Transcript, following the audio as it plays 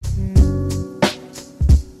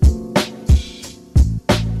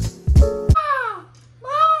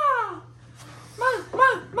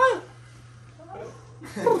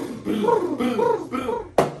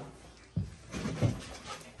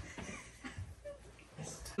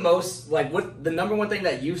Most like what the number one thing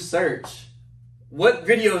that you search? What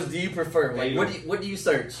videos do you prefer? Like what do you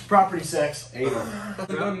search? Property sex.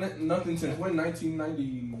 Nothing since when?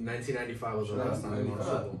 1990. 1995 was the last time we won a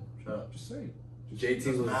Super Bowl. Shut up. Just saying. JT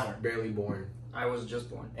was matter. barely born. I was just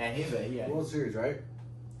born. And he's World Series, right?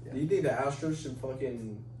 Yeah. Do you think the Astros should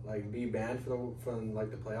fucking like be banned from like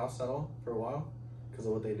the playoffs at all for a while because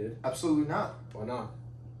of what they did? Absolutely not. Why not?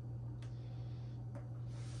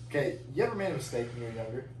 Okay, you ever made a mistake when you were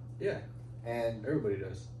younger? Yeah, And everybody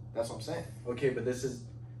does. that's what I'm saying. Okay, but this is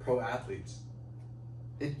pro athletes.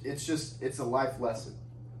 It's a life lesson.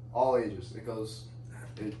 All ages.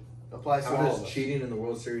 It applies to How all does of us. cheating in the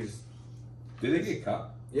World Series? Did they get caught?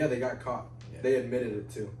 Yeah, they got caught. Yeah. They admitted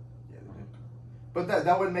it too. Yeah, they did. But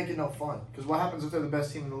that wouldn't make it no fun. Because what happens if they're the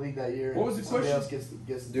best team in the league that year? What was the somebody question? else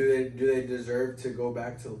gets Do they deserve to go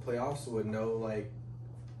back to the playoffs with no like,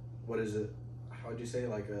 what is it? How would you say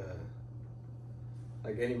like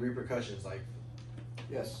any repercussions? Like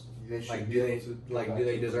Yes, they should. like be do they able to go like back do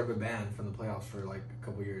they to- deserve a ban from the playoffs for like a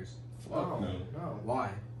couple years? Fuck no. No. Why?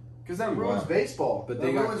 Because that ruins baseball. But that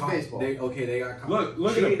they got ruins caught. baseball. They got caught.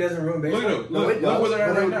 Look at Cheating them. doesn't ruin Look baseball. at them. no, it Look does. where they're at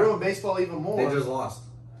But right it would now. ruin baseball even more. They just lost.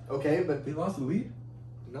 Okay, but They lost the lead?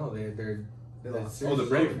 No, they're lost. Oh, the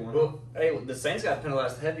Braves won. Well, hey, the Saints got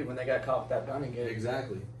penalized heavy when they got caught with that bounty game.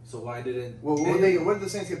 Exactly. So why didn't? what did the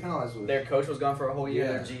Saints get penalized with? Their coach was gone for a whole year.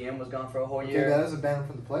 Yeah. Their GM was gone for a whole Okay, year. that doesn't ban them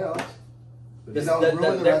from the playoffs. This- That would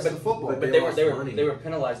ruin the rest of football. but But they they lost money. were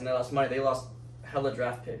penalized and they lost money. They lost hella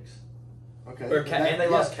draft picks. Okay. And they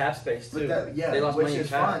lost cap space too. But that, they lost which money in is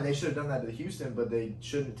cap. fine. They should have done that to Houston, but they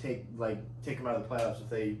shouldn't take them out of the playoffs if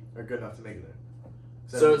they are good enough to make it there.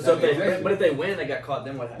 So exactly. but if they win, they got caught.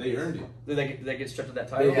 Then what happens? They earned it. Do they get stripped of that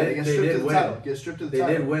They title? Yeah, they get They stripped did of the win. title. Get stripped of the They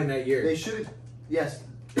title. did win that year. They should have. Yes.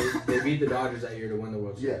 They beat the Dodgers that year to win the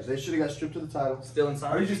World Yeah, Series. they should have got stripped of the title. Still Are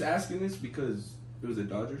inside. you just asking this because it was the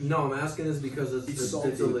Dodgers? No, I'm asking this because it's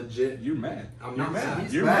a legit. You're mad. I'm You're not mad. mad.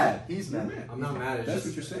 He's You're mad. He's You're mad. I'm not mad. It's That's just,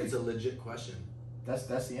 what you're saying. It's a legit question. That's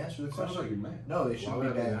the answer to the Sounds question. like you're mad. No, they Why shouldn't would be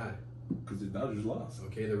I be banned. mad? Because the Dodgers lost.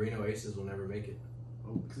 Okay, the Reno Aces will never make it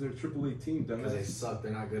Because they're a AAA team, because they dumbass. suck.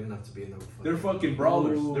 They're not good enough to be in the. They're fucking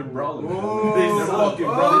brawlers. They're brawlers. Whoa. They're fucking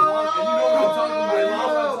brawlers. And you know what I'm talking about. They You know what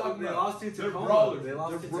I'm lost. talking They about. lost to They're Tacoma. brawlers. They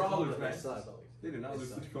lost They're to brawlers, Tacoma. man. They suck. They did not They lose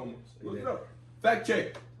to suck. Tacoma. They Look did. it up. Fact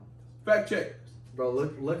check. Fact check. Bro,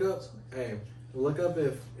 look up. Hey, look up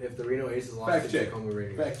if the Reno Aces lost Fact to check. Tacoma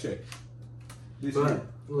Rainiers. Fact check. This But year.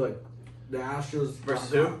 look, the Astros Versus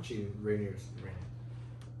got who? caught cheating. Rainiers.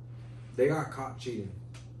 They got caught cheating,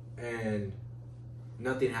 and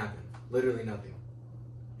nothing happened. Literally nothing.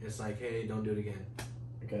 It's like, hey, don't do it again.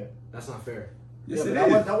 Okay. That's not fair. Yes, Yeah, it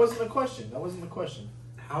but is. that wasn't the question. That wasn't the question.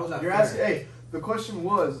 How is that You're fair? asking. Hey, the question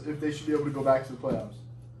was if they should be able to go back to the playoffs.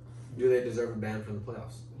 Do they deserve a ban from the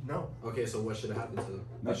playoffs? No. Okay, so what should have happened to them?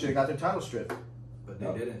 They should have got their title stripped. But they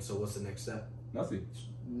No. didn't. So what's the next step? Nothing.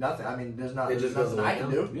 Nothing. I mean, there's It there's just goes nothing I away can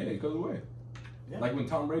now? do. Yeah, it goes away. Yeah. Like when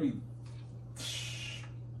Tom Brady.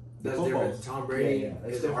 That's footballs. different. Tom Brady Yeah,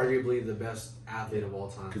 that's is different. arguably the best athlete of all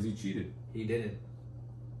time. Because he cheated. He didn't.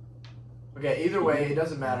 Okay. Either way, it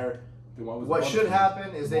doesn't matter. Then why was What the should ball-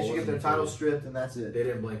 happen is they Ball should get their wasn't title fair. stripped, and that's They it.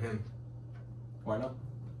 didn't blame him Why not?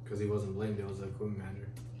 because he wasn't blamed. It was the equipment manager.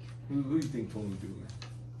 Who do you think told him to do it, man?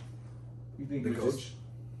 You think The it was coach. just-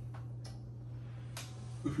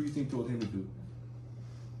 Who do you think told him to do it?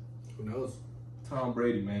 Who knows? Tom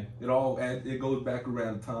Brady, man. It goes back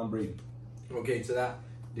around to Tom Brady. Okay, to that,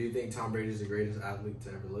 do you think Tom Brady is the greatest athlete to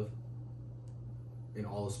ever live in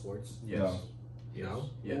all the sports? Yes. You know?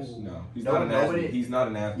 Yes. No, he's No, not an nobody- athlete. He's not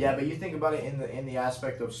an athlete. Yeah, but you think about it in the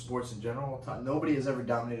aspect of sports in general. Nobody has ever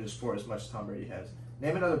dominated a sport as much as Tom Brady has.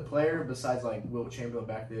 Name another player besides like Wilt Chamberlain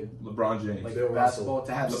back then, LeBron James. like Bill basketball,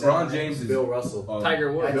 to have LeBron 7 James rings. is Bill Russell. Tiger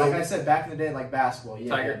Yeah, Woods. like I said back in the day, like basketball.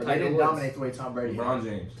 Yeah, Tiger- but Tiger they didn't Woods. dominate the way Tom Brady. LeBron has.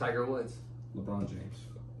 James. Tiger Woods. LeBron James.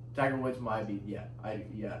 Tiger Woods might be.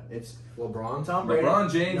 It's LeBron? Tom Brady.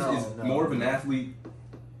 LeBron James No, is no. more of an athlete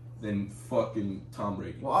than fucking Tom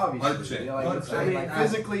Brady. Well, obviously, 100%. yeah, like, 100%. like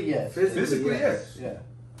physically, yes. Physically, yes. Yeah.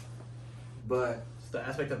 But, It's the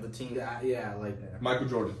aspect of the team yeah, like Michael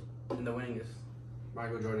Jordan. and the winningest.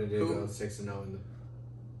 Michael Jordan did Who? go 6-0 in the.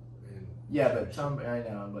 Yeah, but Tom Brady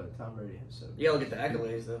himself. You gotta look at the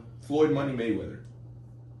accolades though. Floyd Money Mayweather.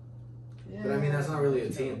 Yeah, But I mean, that's not really a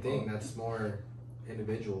team thing. That's more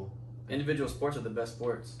individual. Individual sports are the best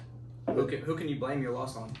sports. Who can you blame your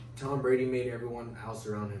loss on? Tom Brady made everyone else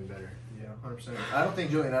around him better. Yeah, 100%. I don't think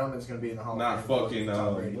Julian Edelman's going to be in the Hall Not of Fame. fucking,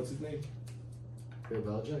 Tom Brady. what's his name? Bill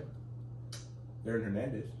Belichick? Aaron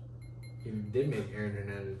Hernandez. He did make Aaron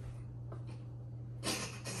Hernandez.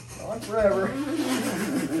 On forever.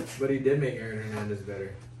 But he did make Aaron Hernandez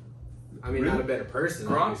better. I mean, Really? not a better person,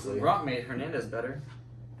 Gronk, obviously. Gronk made Hernandez better.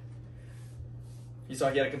 You saw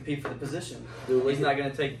he had to compete for the position. Dude, He's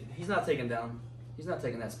not taking down. He's not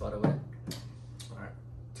taking that spot away.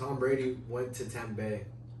 Tom Brady went to Tampa Bay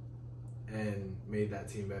and made that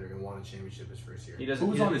team better and won a championship his first year. He doesn't.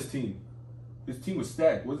 Who was he on doesn't- his team? His team was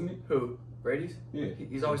stacked, wasn't it? Who? Brady's? Yeah.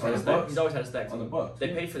 He's always On had a the stack. Bucks. He's always had a stack On the team. Bucks. They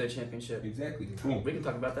yeah. paid for their championship. Exactly. Boom. We can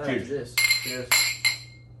talk about that Cheers. after this. Cheers.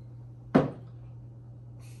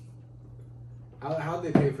 How'd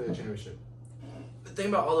they pay for the championship? The thing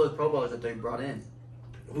about all those Pro Bowlers that they brought in,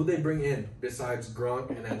 Who'd they bring in besides Gronk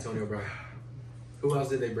and Antonio Brown? Who else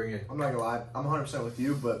did they bring in? I'm not gonna lie. I'm 100% with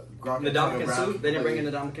you, but Gronk and Ndamukong Antonio Brown Suh. They didn't bring in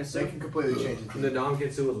completely- Ndamukong They Suh. can completely change the team.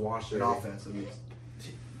 Ndamukong Suh was washed In already. offense, at least.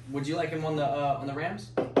 Would you like him on the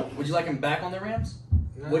Rams? Would you like him back on the Rams?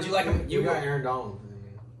 No, Would you like him- You you- got Aaron Donald.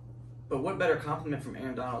 But what better compliment from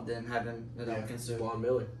Aaron Donald than having Ndamukong Suh? Von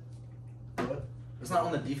Miller. What? It's not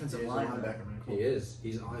on the defensive He's a line. linebacker, man. He is.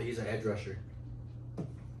 He's an edge rusher.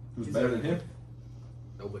 Who's He's better than him?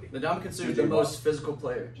 Nobody. Ndamukong Suh is J.J. the Watt. most physical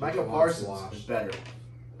player. Michael Watt's Parsons washed. is better.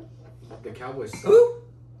 The Cowboys. suck. Who?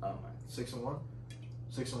 Oh my. 6-1.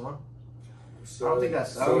 6-1. So, I don't think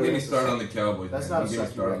that's- I Don't don't get me think started on the Cowboys. That's man. not a Don't get me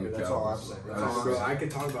sucky started on record. the That's all I'm Cowboys. saying. That's That's all Bro, I'm I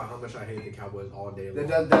could talk about how much I hate the Cowboys all day long.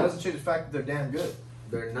 That doesn't change the fact that they're damn good.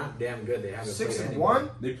 They're not damn good. They haven't played 6-1.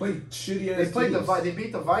 They played shitty ass They played teams. They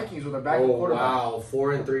beat the Vikings with their backup Oh quarterback wow,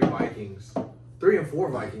 4-3 Vikings,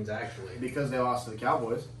 3-4 Vikings actually. because they lost to the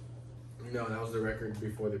Cowboys. No, that was the record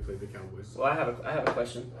before they played the Cowboys. Well, I have a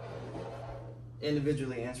question.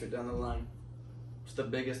 Individually answered down the line. What's the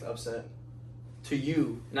biggest upset to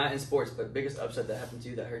you, not in sports, but biggest upset that happened to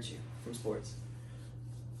you that hurt you from sports?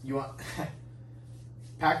 You want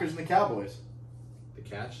Packers and the Cowboys? The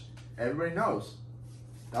catch, Everybody knows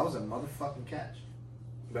that was a motherfucking catch.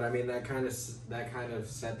 but I mean that kind of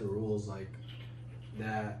set the rules like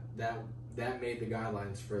that made the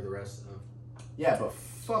guidelines for the rest of. Yeah, but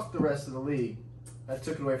fuck the rest of the league. That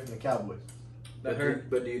took it away from the Cowboys. That hurt.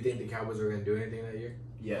 But do you think the Cowboys were going to do anything that year?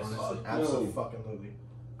 Yes, Honestly. absolutely fucking literally.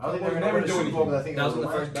 I don't think Cowboys they're never going to do win the Super Bowl, but I anything. think That was they'll in the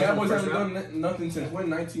win. first- that was Cowboys the haven't first done nothing since when?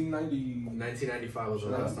 1990. 1995 was the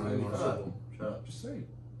Shut last up, time they won a man. Super Bowl. Shut up. Just saying.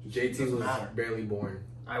 JT Doesn't was matter. barely born.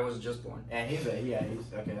 I was just born. And he's okay.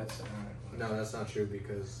 That's alright. No, that's not true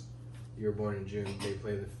because you were born in June. They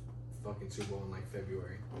play the fucking Super Bowl in like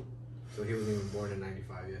February, so he wasn't even born in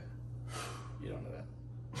 '95 yet. You don't know that.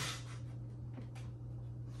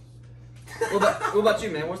 What about you,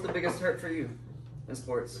 man? What's the biggest hurt for you in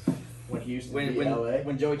sports? When he used to When be LA.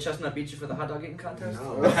 when Joey Chestnut beat you for the hot dog eating contest?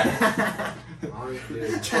 No, honestly,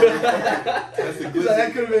 That's the That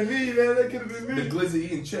glizzy. could have been me, man. That could have been The me. glizzy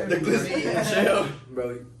eating check. The glizzy eating chill.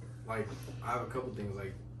 bro. Like, I have a couple things.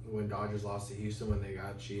 Like when Dodgers lost to Houston when they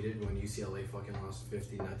got cheated. When UCLA fucking lost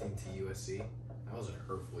 50-0 to USC. That was a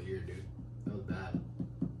hurtful year, dude. That was bad.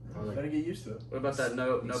 I was Better like, get used to it. What about that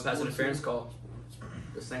no Sports pass interference call?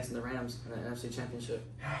 The Saints and the Rams in the NFC Championship.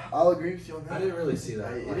 I'll agree with you on that. I didn't really see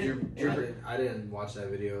that. It Like, didn't- I didn't watch that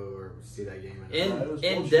video or see that game. In it was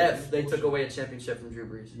in bullshit. depth, It was they took bullshit. away a championship from Drew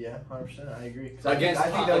Brees Yeah, 100%. I agree. 'Cause against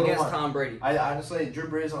I think they would've against won. Tom Brady. I honestly, Drew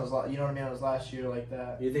Brees on his, you know what I mean, on his last year like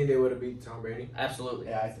that. You think they would have beat Tom Brady? Absolutely,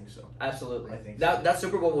 Yeah, I think so. absolutely. I think that so. that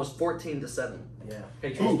Super Bowl was 14-7. Yeah.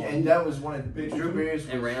 Patriots And that was one of Drew Brees was,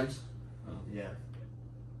 and Rams. Yeah,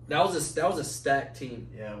 That was a stacked team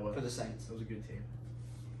yeah. It was. for the Saints. It was a good team.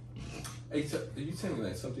 Hey, so, are you telling me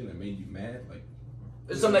like something that made you mad? Like,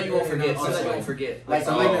 It's something that you won't Yeah, forget. no, Something that you like- won't forget. Like,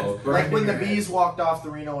 Oh, like when the Brandon Bees walked off the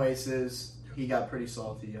Reno Aces, he got pretty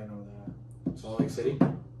salty. I know that. Salt Lake City?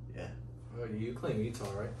 Yeah. Oh, you claim Utah,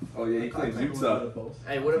 right? oh yeah, he claims Utah.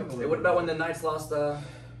 Hey, what about when the Knights lost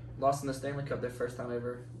in the Stanley Cup their first time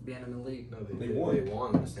ever being in the league? No, They did. won. They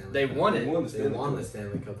won the Stanley They Cup. won They it. won the They Stanley won Cup. the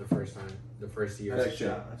Stanley Cup the first time. The first year. That's That's a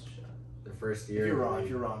shot. That's a shot. The first If year. you're of the wrong, league. if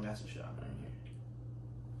you're wrong, that's a shot.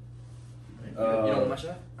 You don't want much of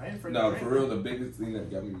that? I ain't afraid No, to for drink. real, the biggest thing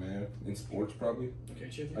that got me mad in sports probably. Okay,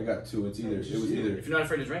 cheers. I got two. It was either If you're not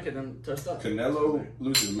afraid to drink it, then toast up. Canelo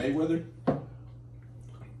losing to Mayweather,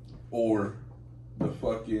 or the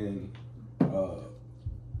fucking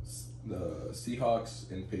the Seahawks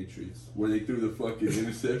and Patriots where they threw the fucking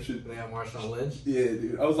interception. They have Marshawn Lynch. Yeah,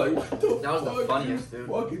 dude. I was like, what the That was the fuck, funniest, you dude.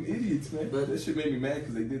 Fucking idiots, man. But- that shit made me mad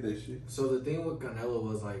because they did that shit. So the thing with Canelo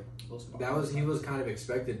was like he was kind of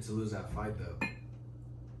expected to lose that fight though.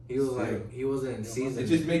 He was like he wasn't in season. It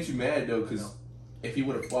just makes you mad though because if he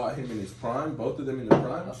would have fought him in his prime, both of them in the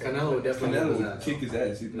prime, Canelo would definitely Canelo win would that. kick his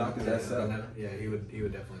ass. He'd knock his ass out. Yeah, he would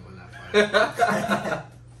definitely win that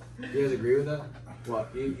fight. You guys agree with that? What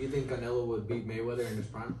you think Canelo would beat Mayweather in his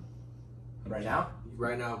prime? Right now?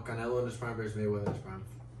 Right now, Canelo in his prime versus Mayweather in his prime.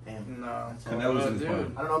 Damn. No. Canelo's in his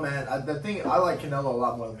prime. I don't know, man. I like Canelo a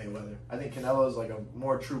lot more than Mayweather. I think Canelo is like a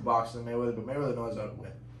more true boxer than Mayweather, but Mayweather knows how to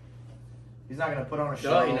win. He's not gonna put on a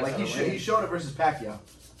show. he knows Like how to win. he showed it versus Pacquiao.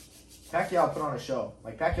 Pacquiao put on a show.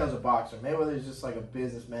 Like Pacquiao's a boxer. Mayweather's just like a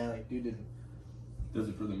businessman. Like dude didn't. Does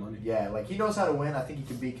it for the money. Yeah, like he knows how to win. I think he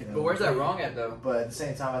can beat Canelo. But where's that wrong at though? But at the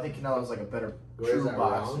same time, I think Canelo's like a better Where's true that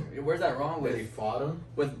boxer. wrong? Where's that wrong That he with fought him.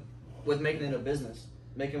 with making it a business,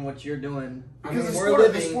 making what you're doing? Because the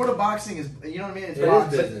we're sport of boxing is, you know what I mean? It's It is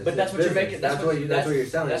boxing. business. But that's what you're making. That's what you're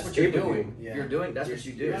selling. That's what you're Pay-per-view. doing. Yeah. You're doing. That's what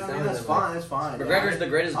you do. Yeah, I mean, selling that's them, fine. That's fine. McGregor's the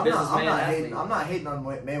greatest businessman athlete. I'm not hating on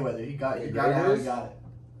Mayweather. He got it how McGregor he got it.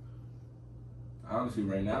 Honestly,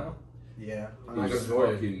 right now, Yeah. he's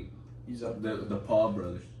fucking He's up. the Paul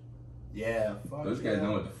brothers. Yeah. Fuck Those guys yeah.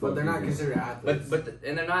 know what the fuck. But they're not doing. considered athletes.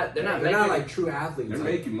 And they're not they're making, not like true athletes. They're Like,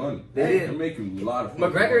 making money. They They're didn't- making a lot of fucking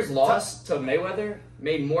McGregor's money. loss to Mayweather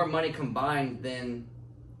made more money combined than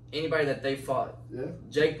anybody that they fought. Yeah.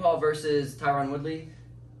 Jake Paul versus Tyron Woodley,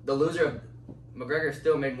 the loser, McGregor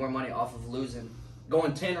still made more money off of losing,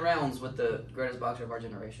 going 10 rounds with the greatest boxer of our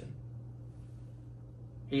generation.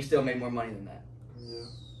 He still made more money than that. Yeah.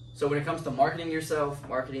 So when it comes to marketing yourself,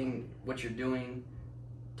 marketing what you're doing,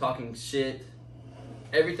 talking shit,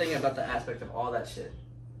 everything about the aspect of all that shit,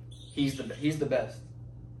 he's the best.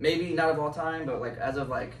 Maybe not of all time, but like as of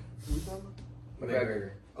like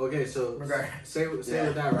McGregor. Okay, so McGregor. say Yeah.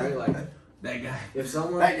 with that, right? Like That guy. if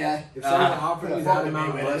someone That guy. if someone Ah. offered you Yeah, that fuck amount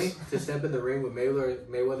of Mayweather. money to step in the ring with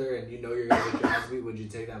Mayweather, and you know you're gonna get your ass beat, would you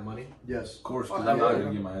take that money? Yes. Of course, Fuck because I'm not yeah.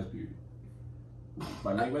 gonna get my ass beat.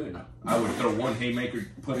 By Mayweather, no. I would throw one haymaker,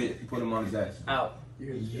 put him on his ass. Out.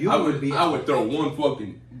 You I would throw one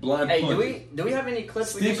fucking blind Hey, punch. do we have any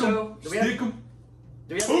clips we Stick can show? him, Do we have stick him.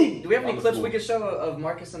 do we have any On the clips floor. we could show of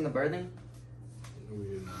Marcus and the Birthing? We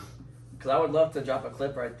do not. Because I would love to drop a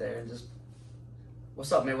clip right there and just,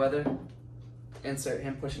 what's up, Mayweather? Insert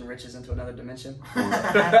him pushing riches into another dimension.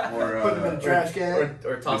 Or, Put him in a trash can.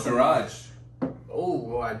 Or the toss him. garage.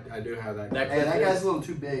 Oh, Oh, I do have that. That Hey, clip that is. guy's a little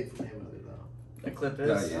too big for Mayweather, though. That clip Yeah,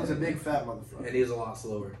 is. yeah. He's a big fat motherfucker. And he's a lot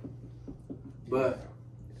slower. But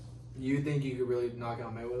you think you could really knock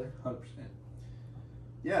out Mayweather? 100%.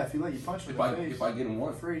 Yeah, if you let you punch him If in I the face. if I get him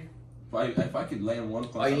one, free. if I could land one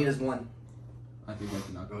punch, All you need is one. I think I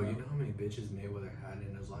can knock Bro, him you out. know how many bitches Mayweather had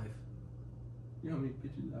in his life? You know how many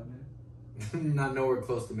bitches out there? Not nowhere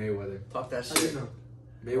close to Mayweather. Talk that How do you shit. know?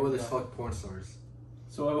 Mayweather's fucked porn stars.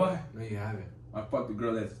 So have I. No, you haven't. I fucked the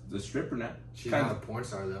girl that's the stripper now. She's Kinda. not a porn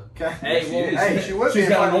star though. Okay. Hey, She well, is. hey, she would be She's if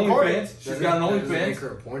got I an recorded. OnlyFans. She's got an That doesn't make OnlyFans. her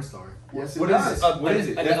a porn star. Yes, it What does. is it? What is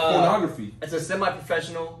it? That's pornography. It's a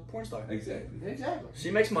semi-professional porn star. Exactly. Exactly.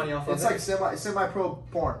 She makes money off of It's it. like semi-pro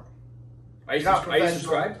porn. Are you, not are you professional.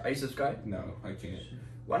 subscribed? Are you subscribed? No, I can't.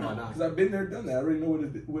 Why Why not? not? Because I've been there, done that. I already know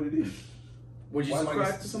what it is. Would you Why am I subscribe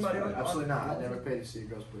gonna to somebody? subscribe? Absolutely not. I never paid to see a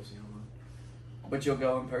girl's pussy online. But you'll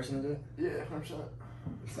go in person and do it? Yeah,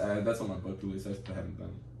 100%. That's on my bucket list. I still haven't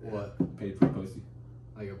done. What? Paid for pussy.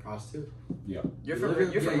 Like a prostitute? You're You from live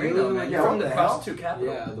in- you're from yeah, you Reno, live in- man. yeah, You're from what the the hell? prostitute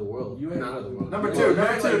capital. Yeah, of the world. You have- Not of the world. Number Yeah, two,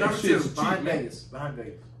 like, number two. shit's cheap, Behind man. Vegas. Behind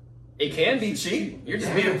Vegas. It can be cheap. You're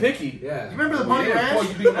just being picky. Yeah. You remember the Bunny Yeah, Ranch? boy,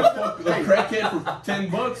 you think that fuck a crackhead for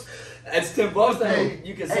 $10? It's $10 that Hey,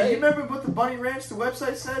 you can hey, say. you remember what the Bunny Ranch, the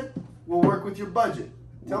website said? We'll work with your budget.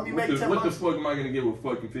 Tell me you What make the, 10 what the bucks. fuck am I gonna get with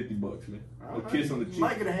fucking $50, man? I A don't know. kiss on the You cheek.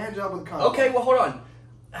 might get a hand job with a condom. Okay, well hold on.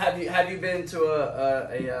 Have you been to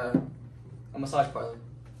a massage parlor?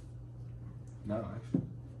 No, actually.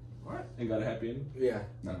 What? Ain't got a happy ending? Yeah.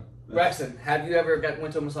 No. Braxton, have you ever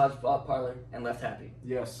went to a massage parlor and left happy?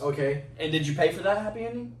 Yes. Okay. And did you pay for that happy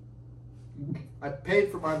ending? I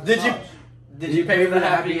paid for my Did you- massage. Did you pay for the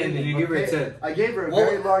happy Did ending? you give her a I tip? I gave her a Well-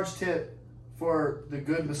 very large tip for the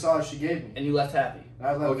good massage she gave me. And you left happy?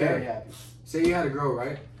 I left Okay. very happy. Say you had a girl,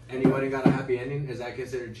 right? And you went and got a happy ending. Is that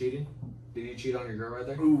considered cheating? Did you cheat on your girl right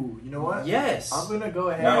there? Ooh, you know what? Yes. I'm gonna go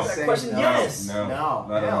ahead No. and That say question, no. yes. No. No.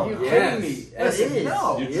 Not at Hell all. You're no. Yes. kidding me. It Listen, is.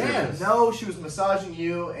 no. You're Yes. No, she was massaging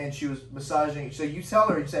you, and she was massaging. So you tell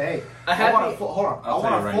her, you say, "Hey, A I want a happy, full. Hold on, I'll I tell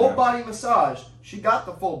want you a right full now. body massage." She got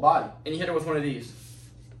the full body. and you hit her with one of these.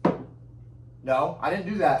 No, I didn't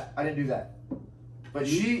do that. I didn't do that. But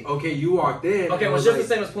she. Okay, you walked in. Okay, and well, it's was just the like,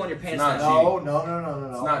 same as pulling your pants not down. No, no, no, no, no,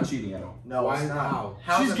 It's no. not cheating at all. No, Why it's not. now?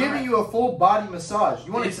 How's She's it giving not? you a full body massage.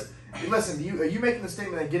 You want It's- to listen? Are you making the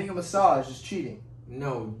statement that getting a massage is cheating?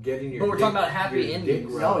 No, getting your. But we're talking about happy your endings. dick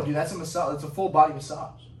No, rubbed. dude, that's a massage. It's a full body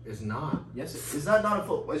massage. It's not. Yes, is that not a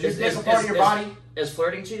full? Is your Is- dick is- a part is- of your is- body? Is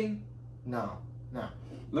flirting cheating? No,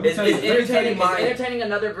 Let me Is, tell you. is Let me tell you entertaining, is my. entertaining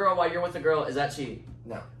another girl while you're with a girl, is that cheating?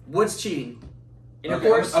 no. What's cheating? Okay,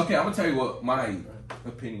 Intercourse? I'm gonna tell you what my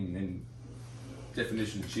opinion and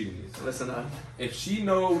definition of cheating is. Listen up. If she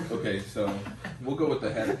knows, okay, so we'll go with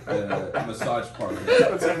the head, massage parlor.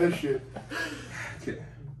 What's in this shit? Okay.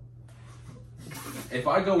 If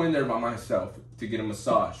I go in there by myself to get a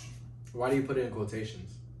massage, Why do you put it in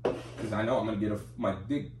quotations? because I know I'm gonna get my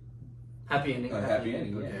dick Happy ending. happy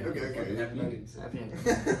ending. Okay. Yeah. Okay. Fucking happy ending. Happy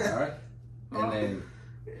ending. All right. And then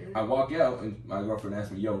I walk out and my girlfriend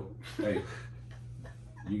asks me, "Yo, hey,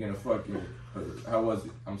 you gonna fucking? How was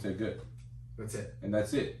it?" I'm saying good, That's it. and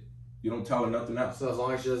that's it. You don't tell her nothing else. So as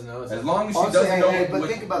long as she doesn't know, it's As long as she Also, doesn't know but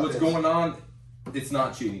think about what's this. going on, it's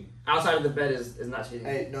not cheating. Outside of the bed is not cheating.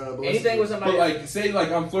 Hey, no, but Anything with somebody. But like, say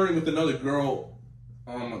like I'm flirting with another girl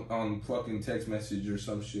on fucking text message or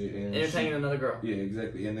some shit, and entertaining another girl. yeah,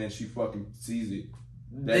 exactly, and then she fucking sees it.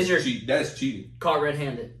 Then That's you're That's cheating. caught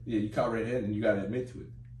red-handed. Yeah, you caught red-handed, and you gotta admit to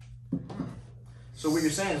it. So what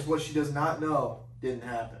you're saying is what she does not know didn't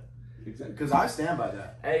happen. Exactly. Because I stand by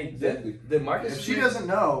that. Hey, Exactly. the Marcus. If she doesn't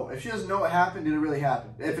know what happened, did it really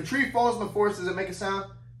happen? If a tree falls in the forest, does it make a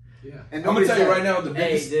sound? yeah. And I'm gonna nobody's tell you there. right now,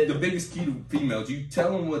 Hey, the biggest key to females, you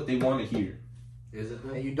tell them what they want to hear. Is it?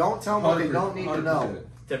 And you don't tell them what they don't need to know.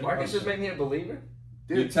 100%. Did Marcus just make me a believer?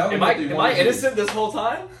 You Dude, tell them Am what they I want to hear. innocent this whole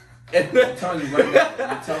time? I'm telling you right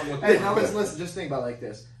now. You tell them what they hey, now want. listen, just think about it like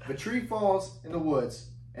this. If a tree falls in the woods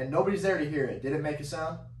and nobody's there to hear it, did it make a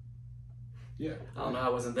sound? Yeah. I don't know. I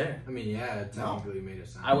wasn't there. I mean, yeah, it technically made a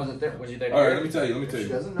sound. I wasn't there. Was you there? to All right, hear let it? me tell you. If she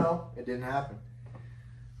doesn't know, it didn't happen.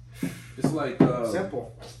 It's like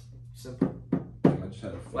Simple. Simple. I just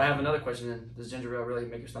had a Well, I have another question. Then, does ginger ale really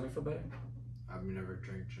make your stomach feel better? I've never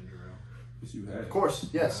drank ginger ale. Yes, you had. Of course,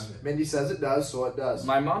 yes. Mindy says it does, so it does.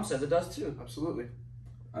 My mom says it does too. Absolutely.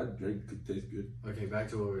 I drink. It tastes good. Okay, back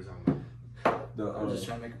to what we were talking about. The I'm just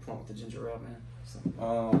trying to make a point with the ginger ale, man. So,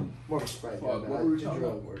 More of a Sprite. Fuck, Yeah, what but were we ginger talking ale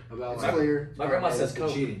about? work. About It's like, clear. my grandma It's says not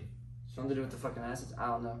Coke. cheating. something to do with the fucking acids. I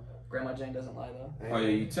don't know. Grandma Jane doesn't lie though. bad. Oh yeah,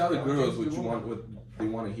 you tell the girls what you want, what they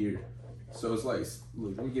want to hear. So it's like,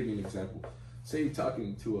 look, let me give you an example. Say you're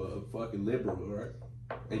talking to a fucking liberal, right?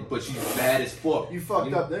 But she's bad as fuck. You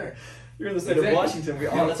fucked up there. You're in the state of Exactly. Washington.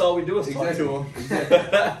 Yeah. That's all we do is Exactly. talk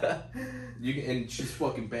Exactly. You can, and she's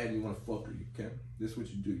fucking bad and you want to fuck her. You can. This is what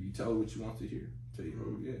you do. You tell her what you want to hear. Tell you,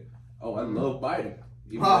 oh yeah. Oh, I love Biden.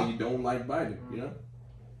 Even though you don't like Biden, you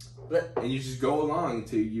know? And you just go along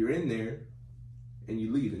until you're in there and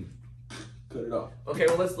you leave and cut it off. Okay,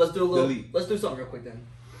 well let's do a little. Delete. Let's do something real quick then.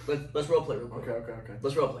 Let's role play real quick. Okay.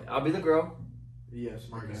 Let's role play. I'll be the girl, Yes.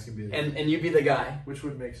 Marcus Okay. can be the and you be the guy, Which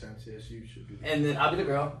would make sense. Yes, you should be. and then I'll be the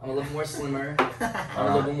girl. I'm a little more slimmer.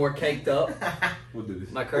 I'm a little more caked up. We'll do this.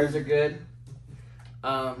 My curves are good.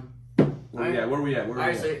 Where we at? Where we at? Where we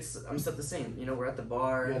Alright, at? so I'm set the scene. You know, we're at the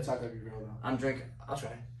bar. You gotta talk like a girl though. I'm drinking. I'll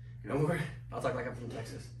try. And I'll talk like I'm from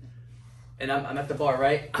Texas. And I'm at the bar,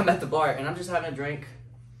 right? I'm at the bar, and I'm just having a drink.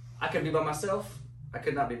 I could be by myself. I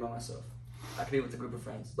could not be by myself. I could be with a group of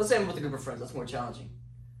friends. Let's say I'm with a group of friends. That's more challenging.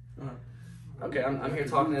 Okay, I'm here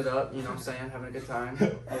talking it up. You know what I'm saying? Having a good time.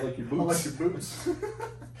 I like your I like boots. your boots.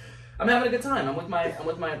 I'm having a good time. I'm with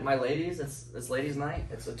my ladies. It's ladies' night.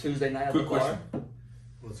 It's a Tuesday night at Quick the bar. question.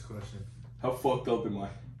 What's the question? How fucked up am I?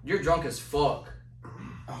 You're drunk as fuck.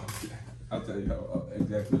 Oh, I'll tell you how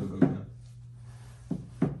exactly how it goes down.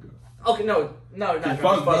 Okay, no, not Because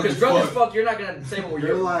drunk as fuck. Because drunk as fuck. fuck, you're not gonna say what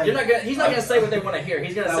You're lying. you're not gonna. He's not gonna say what they want to hear.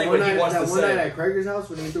 He's gonna say what he wants to one night say. at Krager's house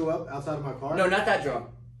when he threw up outside of my car. No, not that drunk.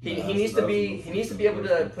 He No, needs that to was be a he needs to be able to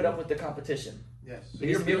little put up with the competition. Yes. He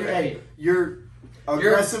needs to be able to. Hey, you're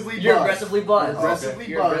aggressively You're buzzed. aggressively buzzed. Aggressively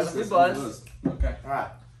You're buzzed. aggressively buzzed. Okay. All right.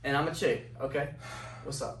 And I'm a chick. Okay.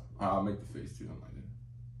 What's up? I'll make the face too.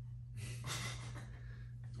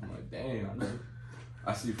 I'm like, damn.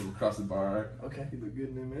 I see you from across the bar, right? Okay. You look good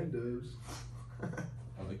in them endos.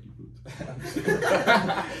 I like your boots.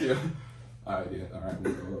 Yeah. Alright, yeah. Alright,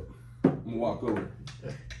 we'll go up. I'm gonna walk over.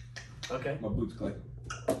 Okay. My boots click.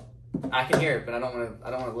 I can hear it, but I don't want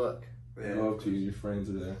to look. Go up to you, your friends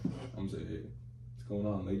are there. I'm gonna say, hey, what's going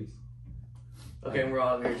on, ladies? Okay, and we're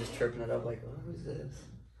all here just chirping it up like, oh, who's this?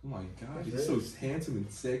 Oh my god, Who's you're so handsome and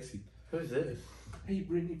sexy. Who's this? Hey,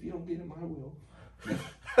 Brittany, if you don't get him, I will.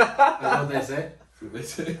 That's what they say. That's what they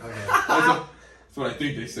say. Okay. That's what I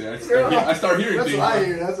think they say. I start hearing That's things. what I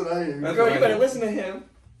hear. That's what I hear. That's Girl, what you I better do. listen to him.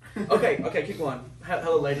 Okay, keep going.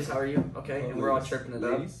 Hello, ladies. How are you? Okay, and we're all chirping it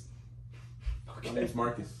up. Ladies. My name's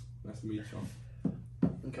Marcus. Nice to meet you.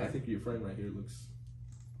 I Okay. think your friend right here looks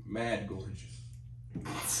mad gorgeous.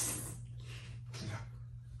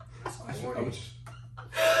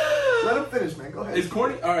 Let him finish, man. Go ahead. It's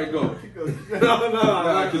corny? Alright, go. Keep going. No,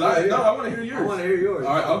 I want to hear yours. I want to hear yours.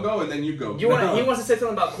 Alright, I'll go and then you go. He wants to say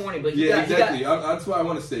something about corny, but he Yeah, got, exactly. He got, That's what I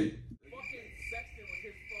want to say. fucking sexting with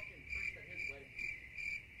his fucking freak at his wedding.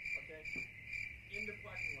 Okay?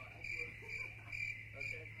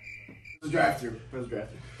 was a drive-through. It was a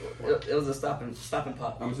drive-through. It was a stop and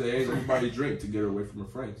pop. I'm saying, hey, everybody drink to get her away from her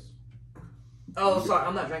friends. Oh, sorry,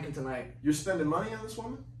 I'm not drinking tonight. You're spending money on this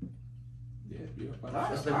woman? Yeah.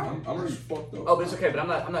 Alright. I'm really fucked up. Oh, but it's okay. But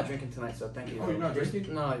I'm not drinking tonight, so thank you. Oh, you're not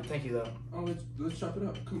drinking? No, thank you though. Oh, let's chop it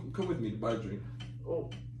up. Come with me to buy a drink. Oh,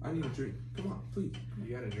 I need a drink. Come on, please.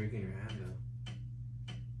 You got a drink in your hand though.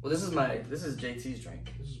 well, this is JT's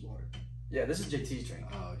drink. This is water. Yeah, this is JT's drink.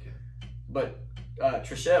 Oh, okay. But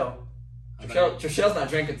Trichelle's not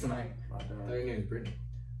drinking tonight. My I bad. thought your name was Brittany.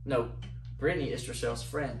 No, Brittany is Trichelle's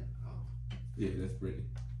friend. Yeah, that's Brittany.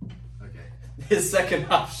 Okay. His second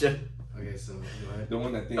option. Okay, so go ahead. The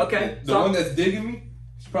one that thinks. Okay, The one that's digging me.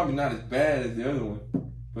 She's probably not as bad as the other one,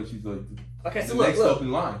 but she's like Okay, the so next look. up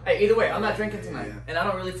in line. Hey, either way, I'm not drinking tonight, Yeah. and I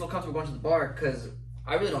don't really feel comfortable going to the bar because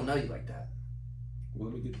I really don't know you like that.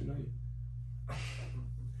 Well, let me get to know you.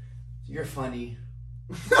 You're funny.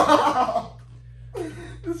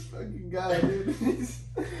 This fucking guy, dude.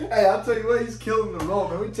 Hey, I'll tell you what, he's killing the role,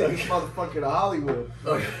 man. We take this motherfucker to Hollywood.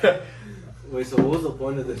 Okay. Wait, so what was the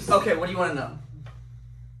point of this? Okay, what do you want to know?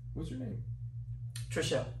 What's your name?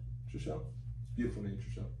 Trishelle. Trishelle. Beautiful name,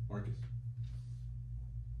 Trishelle. Marcus.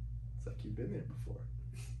 It's like you've been there before.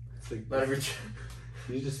 It's like, Not every.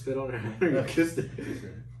 you just spit on her hand or you kissed her? Kiss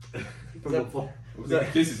her. From that- afar. I was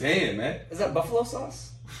like, kiss his hand, man. Is that buffalo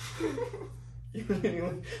sauce?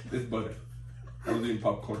 It's butter. I was eating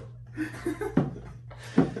popcorn.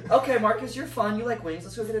 Okay, Marcus, you're fun. You like wings.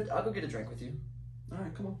 I'll go get a drink with you. All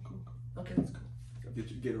right, come on. Okay, let's go.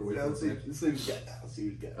 Get her away Yeah, from let's her see. friends. Let's see what he's got now. Let's see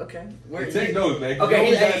what he's got. Okay. Hey, take notes, man. Okay, you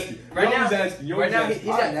always hey, asking. right you always now- asking. You right always now asking. he's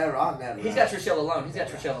got- I'll never. He's got Trishelle alone. He's got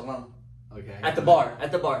Trishelle alone. Okay. At the bar.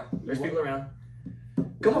 There's What? people around.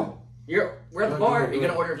 Come on. We're at the Go, bar. go, Are you go.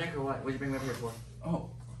 gonna order a drink or what? What'd you bring me over here for? Oh,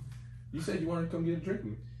 you said you wanted to come get a drink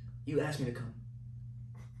with me. You asked me to come,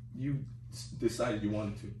 You decided you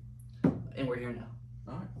wanted to. and we're here now.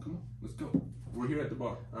 All right, come on. Let's go. We're here at the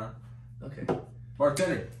bar. All right. Okay.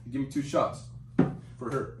 Bartender, give me 2 shots for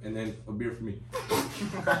her, and then a beer for me.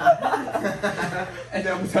 And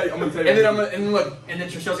then I'm gonna tell you. And then look, and then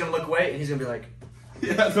Trichelle's gonna look away, and he's gonna be like,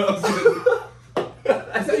 Yeah, that's what I was gonna do.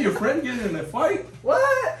 Is that your friend getting in a fight?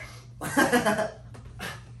 "What?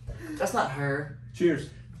 That's not her." Cheers.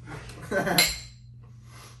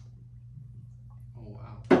 Oh,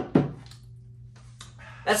 wow.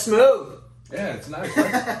 That's smooth. Yeah, it's nice.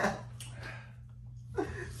 Right?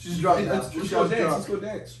 She's drunk Hey, now. let's go Trichelle's dance. drunk. Let's go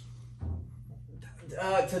dance.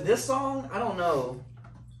 To this song, I don't know.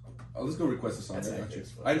 Oh, let's go request a song. That's I got accurate you.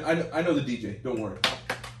 as fuck. I know the DJ. Don't worry.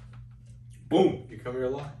 Boom. You come here a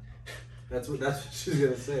lot. That's what she's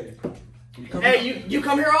gonna say. You come Hey, here? you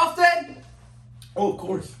come here often? Oh, of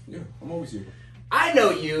course. Yeah, I'm always here. I know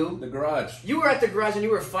you. The garage. You were at the garage and you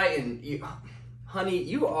were fighting. Honey,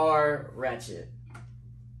 you are ratchet.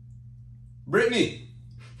 Brittany.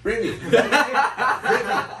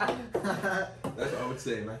 That's what I would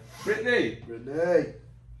say, man. Brittany. Renee.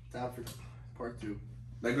 Time for part 2.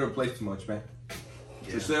 That girl plays too much, man.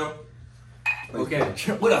 Yeah. Tricelle. plays Okay.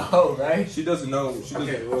 too much. What a hoe, right? She doesn't know. She doesn't.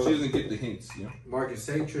 Okay, well- she doesn't get the hints. You know. Marcus,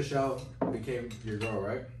 say Trishelle became your girl,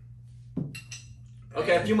 right?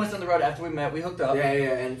 Okay, a few months down the road after we met, we hooked up. Yeah,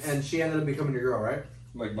 and she ended up becoming your girl, right?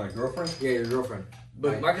 Like my girlfriend. Yeah, your girlfriend.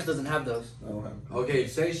 But Right. Marcus doesn't have those. I don't have. Okay,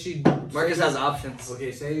 say she. Marcus say, has options.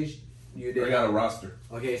 Okay, say you I did. got a roster.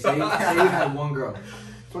 Okay, say you had one girl,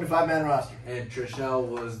 25-man roster. and Trishelle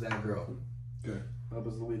was that girl. That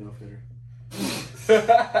was the leadoff hitter.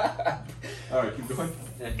 All right, keep going.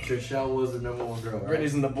 And Trishelle was the number 1 girl. Right?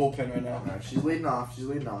 Brittany's in the bullpen right now. Alright, she's leading off.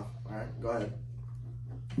 Alright, go ahead.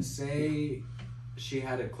 Say she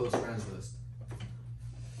had a close friends list.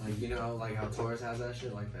 Like, you know, like how Taurus has that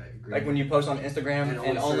shit, like that. Like when you post on Instagram And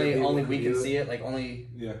and only certain only people we can can do see it. Like only.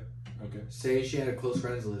 Yeah. Okay. Say she had a close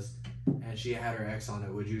friends list, and she had her ex on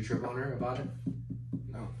it. Would you trip on her about it?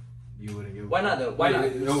 No. You wouldn't give. Why not though? Why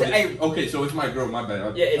not? No, Hey, okay, so it's my girl. My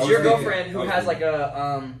bad. yeah, I it's was your thinking- girlfriend who okay. has like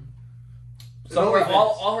a somewhere OnlyFans.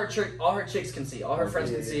 all her chicks can see, all her friends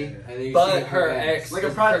can see, And then you see but her ex, Like a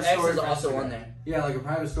private her ex story is for also Instagram. on there. Yeah, like a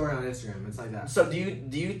private story on Instagram. It's like that. So do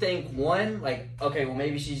you think one like okay, well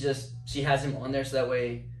maybe she has him on there so that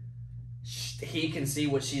way he can see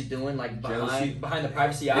what she's doing like Jealousy? behind the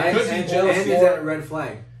privacy It eyes. could be And jealousy. is that a red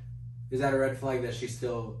flag? Is that a red flag that she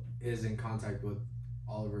still is in contact with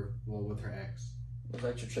Oliver? Well, with her ex. Looks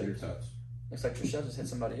like Tater Trishelle. tots. Looks like Trishelle just hit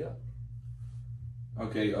somebody up.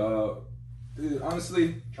 Okay.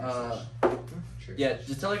 Honestly, Cherry Yeah, slush.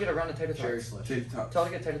 just tell her to get around the tater Cherry tots. slush. tater tots. Tell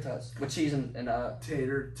her to get tater tots with cheese and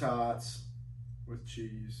Tater tots with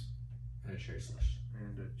cheese And a cherry slush.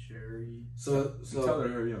 and a cherry. So Tell her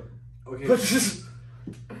to hurry up. okay.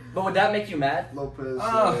 But would that make you mad? Lopez.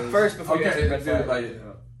 First, before you answer Okay, the red flag. like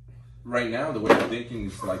right now, the way I'm thinking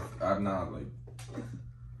is like I'm not like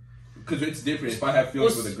because it's different. If I have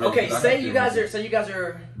feelings with a girl, Okay, 'cause I say have you feelings guys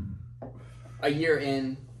are a year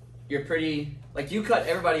in. You're pretty like you cut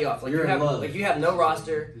everybody off. Like You're you in have love. like you have no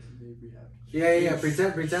roster. Yeah.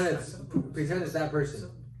 Pretend it's that person.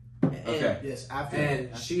 Okay. Yes, after. And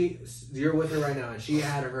you're with her right now, and she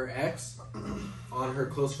had her ex on her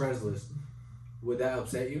close friends list. Would that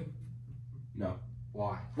upset you? No.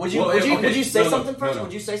 Why? Would you Well, would you okay, would you say no, something no, first? no.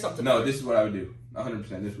 Would you say something? No, first? this is what I would do.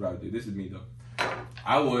 100%. This is what I would do. This is me though.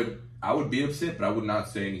 I would be upset, but I would not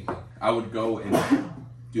say anything. I would go and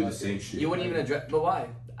do the same shit. You wouldn't even address. But why?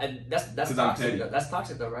 That's 'Cause I'm toxic. petty. Though. That's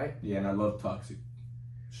toxic though, right? Yeah, and I love toxic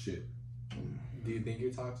shit. Do you think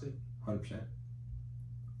you're toxic? 100%.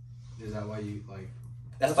 Is that why you like?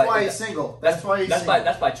 That's why he's single. That's why he's single.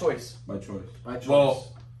 That's by choice. By choice. By choice.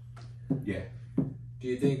 Well, yeah. Do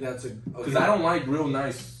you think that's a? Because I don't like real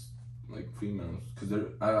nice like females. Because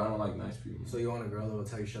I don't like nice females. So you want a girl that will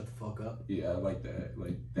tell you shut the fuck up? Yeah, I like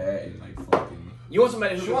that and like fucking. You want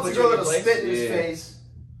somebody who She can wants put a you girl in your that'll place? spit in his Yeah. face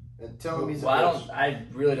and tell him he's a Well, bitch. I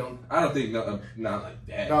really don't. I don't think not like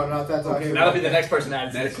that. No, not that toxic. Okay, That'll be the next person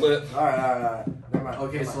added to the That's- clip. All right. Never mind.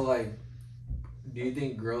 Okay, Never so mind. like, do you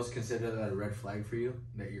think girls consider that a red flag for you?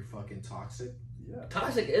 That you're fucking toxic? Yeah,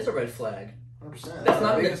 Toxic is a red flag. 100%. That's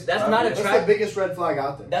not. Biggest- That's not That's the attractive. biggest red flag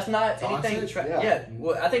out there. That's not Toxic? anything. Yeah. Yeah.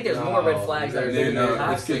 Well, I think there's more red flags that are there's- bigger no, than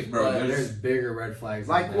let's toxic. get- bro, but there's- There's bigger red flags.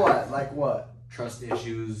 Like than what? that. Like what? Trust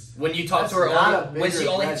issues. when you talk That's to her not only, a when she bigger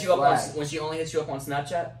only red hits you up flag. on when she only hits you up on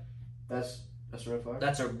Snapchat, That's a red flag.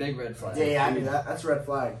 that's a big red flag. Yeah, I mean that's a red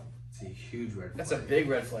flag. It's a huge red flag. That's a big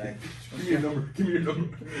red flag. Give me your number. Give me your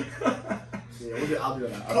number. Yeah, I'll do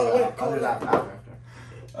that. Call it, I'll do that after.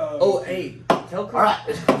 Oh, hey, tell Chris, All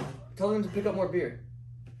right. tell them to pick up more beer.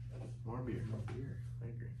 More beer. I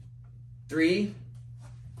agree.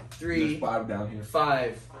 3, There's 5 down here.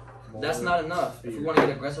 5. That's More not enough. If we beer. want to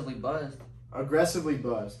get aggressively buzzed. Aggressively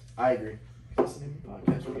buzzed. I agree. That's the name of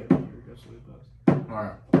the podcast. We get aggressively buzzed. All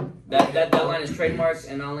right. That line is trademarked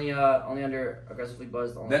and only under aggressively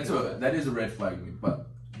buzzed. Only That is a red flag to me. But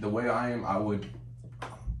the way I am, I would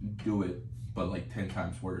do it, but like 10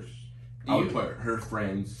 times worse. I would put her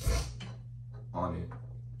friends on it,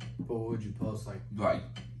 But what would you post like? like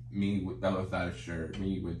me without a shirt,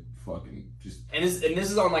 me with fucking just And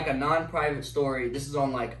this is on like a non-private story. This is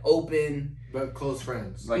on like open. But close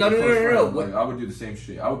friends. like No, a no, no, close no, friend. no. Like, I would do the same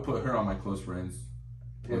shit. I would put her on my close friends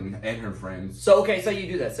and her friends So okay, say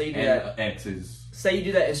you do that. Say you do that. and exes. Say you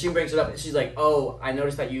do that, and she brings it up, and she's like, "Oh, I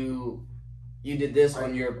noticed that you did this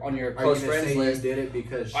on your Are you close gonna friends say list. you did it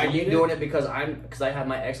because she Are you did doing it because I have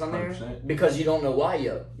my ex on there? 100%. Because you don't know why,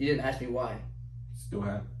 yo. You didn't ask me why. Still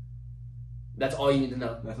have. That's all you need to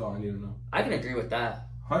know. That's all I need to know. I can agree with that.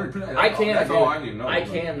 100%. I can That's agree all with- I need to know. I Like,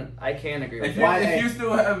 can agree with If that. you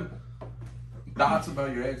still have thoughts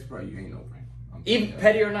about your ex, bro, you ain't over it. I'm Even telling you.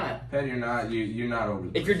 petty or not. Petty or not, you're not over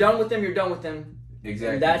it. If you're done with them, you're done with them.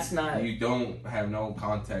 Exactly. And that's not You don't have no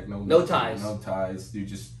contact, no No ties. no ties. You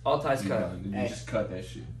just all ties you're cut. done. You Hey. just cut that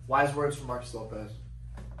shit. Wise words from Marcus Lopez.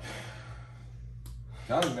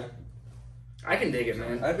 Tell me, man. I can dig it,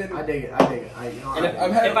 man. I've been. I dig it. And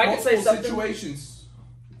I've had if I could say multiple something- situations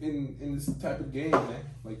in this type of game, man.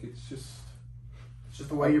 Like it's just It's just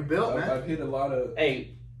the way you're built, man. I've hit a lot of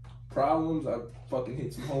Hey, problems. I've fucking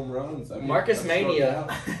hit some home runs. Marcus I've Mania.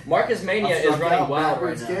 struck out. Marcus Mania I've is struck running out wild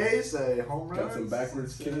right backwards now. K's, home runs. Got some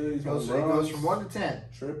backwards Ks, It goes home runs, from 1 to 10.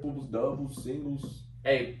 triples, doubles, singles.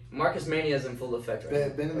 Hey, Marcus Mania is in full effect right now.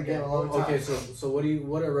 Been in the game a long time. Okay, so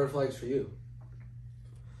what are red flags for you?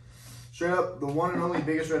 Straight up, the one and only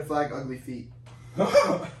biggest red flag: ugly feet.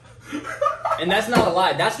 And that's not a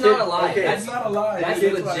lie. That's not a lie. Okay, That's That's not a lie. that's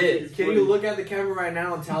It's legit. like- Can you look at the camera right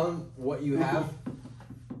now and tell them what you have?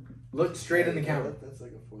 Look straight in the camera. That's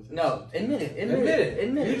like a fourth. no. Admit it. Admit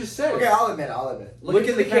it. You just said Okay, it. I'll admit it. Look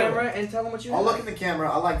in the camera and tell them what you I'll have. look in the camera.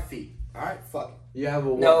 I like feet. All right, fuck it. You have a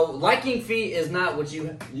what? No, liking feet is not what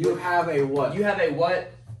you. You have a what? You have a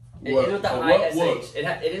what? It What? ends with the A what? ISH. What?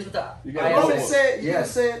 It is with the You You got want me ISH. to say it? You Yes. can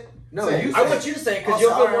say it. No, Say it. you I say want it. you to say it Oh, because you'll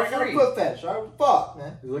feel sorry, more I got a free. foot fetish. All right, fuck,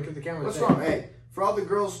 man. Look at the camera. What's say it. wrong? Hey, for all the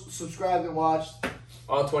girls subscribed and watched,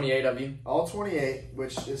 All 28 of you. all 28,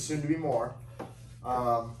 which is soon to be more.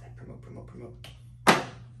 Promote.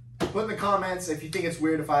 Put in the comments if you think it's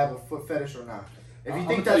weird if I have a foot fetish or not. If you I'm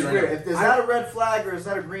think gonna that's tell you right weird, now. is that a red flag or is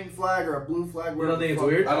that a green flag or a blue flag? You don't think it's Fuck.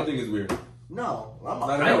 weird? I don't think it's weird. No, I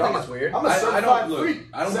I don't think it's weird. I'm a I certified don't- look, freak.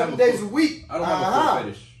 I don't 7 have a days foot- a week. I don't have a Uh-huh. foot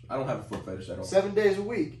fetish. I don't have a foot fetish at all. 7 days a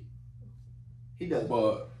week. He does.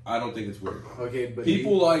 But I don't think it's weird. Okay, but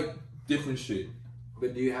People like different shit. do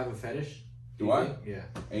you have a fetish? Do I? Yeah.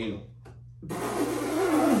 Anal.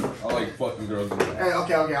 I like fucking girls in the Hey,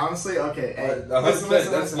 ass. okay, honestly, okay. Hey, That's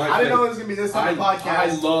listen. my I didn't know thing. it was gonna be this type of podcast.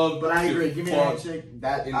 I love, but I to agree. Give me a fuck handshake.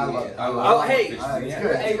 That in I the love. ass. It. I love Oh, hey. bitches in Alright, the it's ass.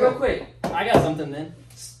 good. Hey, real quick, I got something then.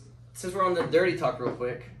 Since we're on the dirty talk, real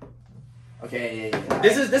quick. Okay, yeah.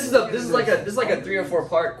 This is like a 3 or 4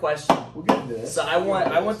 part question. We'll get into this. So I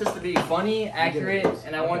want this to be funny, accurate,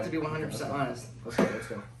 and I want it to be 100% honest. Let's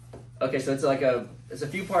go. Okay, so it's a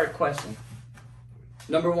few part question.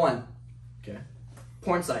 Number 1. Okay.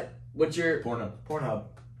 Porn site. What's your Pornhub.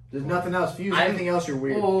 There's nothing else. If you use I'm- anything else, you're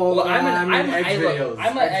weird. Oh, Well, I'm an X videos.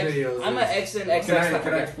 I'm an X and XX type of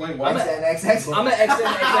Can I guy. explain I'm why? a- XXX. I'm an X and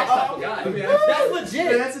XX type of guy. Let me That's Man,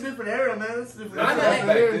 legit. that's a different era, man. That's a different I'm era. an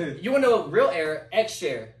Back then. You want to know a real era? X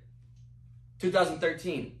Share.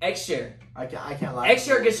 2013. X Share. I can't lie. X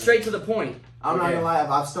Share gets straight to the point. I'm not Okay. gonna lie.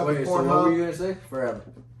 I've stuck with Wait, so what were you Pornhub gonna say? forever.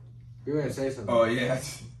 You were gonna say something. Oh yeah.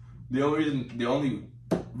 The only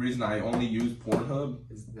reason I only use Pornhub.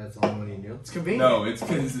 That's the only one you knew. It's convenient. No, it's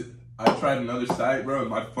because I tried another site, bro. And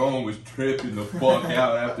my phone was tripping the fuck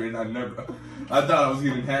out after, and I thought I was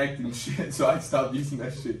getting hacked and shit, so I stopped using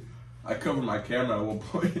that shit. I covered my camera at one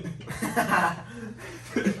point.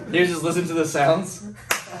 You just listen to the sounds.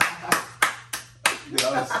 Dude,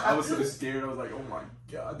 I was so scared. I was like, oh my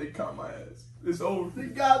god, they caught my ass. It's over. They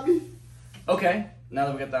got me. Okay, now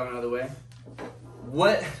that we got that one out of the way,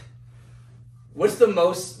 what's the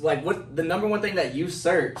most what the number one thing that you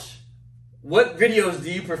search? What videos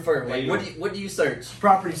do you prefer? Like what do you search?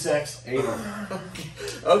 Property sex. Anal.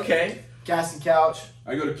 Okay, Cast and couch.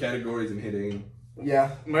 I go to categories and hit anal.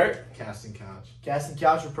 Yeah. Mert. Casting couch. Cast and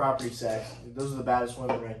couch or property sex. Those are the baddest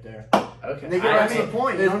women right there. Okay, And they get right to the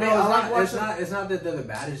point. You know, It's not that they're the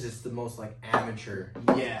baddest. It's the most like amateur.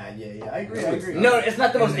 Yeah. I agree. No, it's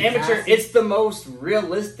not the most And the amateur. casting- It's the most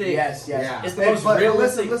realistic. Yes. Yeah. It's the Hey, most but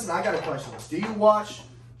realistic. listen. I got a question. Do you watch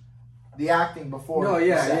the acting before? No,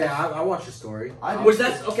 the sex? I watched the story. I do. Which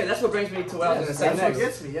that's okay. That's what brings me to what I was Yes, gonna say that's what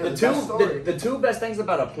next. gets me. Yeah, The best story. the two best things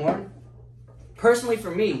about a porn, personally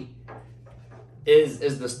for me,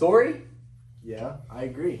 is the story Yeah, I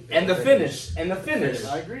agree. and the finish and the finish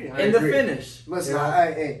I agree. and the finish. Listen,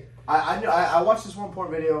 Yeah. I watched this one porn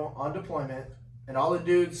video on deployment, and all the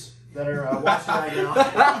dudes that are watching right now,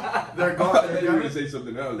 they're I going. thought you were They're gonna say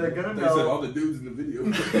something else. they're gonna They know- said all the dudes in the video.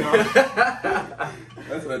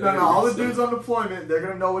 That's what I thought. no, all the dudes on deployment, they're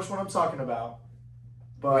gonna know which one I'm talking about.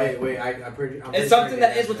 But Wait, I'm pretty It's something sure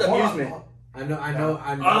that is with Hold on, amusement. hold I know.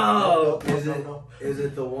 Oh. Is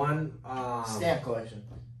it the one? on. Stamp collection.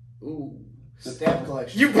 Ooh. Stamp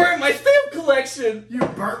collection. You burnt my stamp collection. You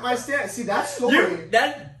burnt my stamp. See that story.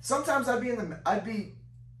 That Sometimes I'd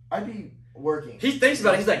be working. he thinks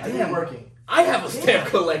about it. He's like, I'd be damn, working. I have a stamp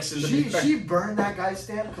collection. To be fair. She burned that guy's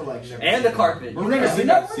stamp collection. And the carpet. Well, You never yeah, seen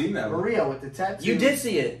that? I've seen that one. Maria with the tattoos. You did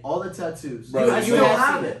see it. all the tattoos. Bro, I you still have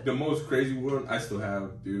have seen it. The most crazy one I still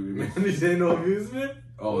have, dude. This ain't no amusement.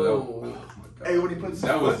 Oh, that Ooh. oh my god. Hey, when he puts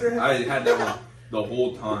That was under I had that one the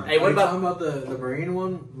whole time. Hey, what Are you about? talking about the Marine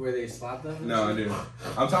one where they slapped them? No, I didn't.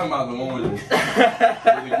 I'm talking about the one where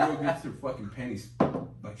the girl gets her fucking panties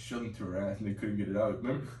like shoved into her ass and they couldn't get it out.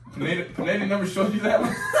 Remember? Panetta never showed you that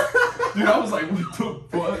one? Dude, I was like, what the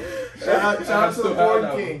fuck? Shout out to the still have Born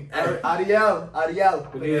that King. Ariel.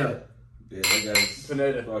 Yeah. Yeah, that guy's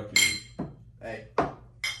Panetta. fucking. Hey.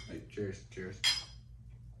 Cheers.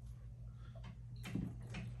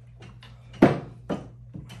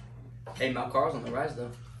 Hey, Mal Carl's on the rise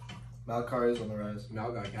though. Malcar is on the rise. Now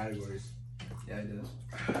got categories. Yeah, it is.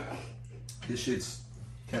 This shit's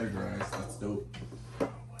categorized. That's dope.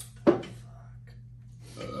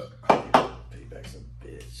 Payback's a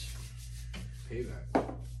bitch.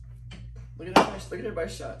 Payback. Look at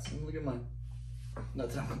everybody's shots. And look at mine. Not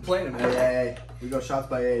that I'm complaining, man. Hey. We go shots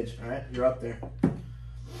by age. All right, you're up there.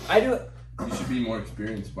 I do it. You should be more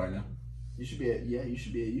experienced by now. You should be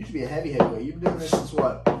a heavy heavyweight. You've been doing this since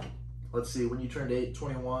what? Let's see, when you turned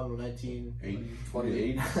 21, 19.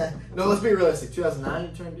 28. No, let's be realistic. 2009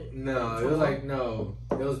 you turned it? No, it was like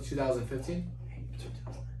it was 2015.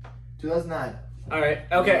 2009. All right.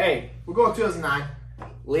 Okay. Hey, We'll go with 2009.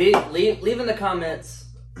 leave in the comments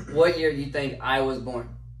what year you think I was born,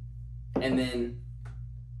 and then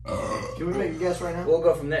Can we make a guess right now? we'll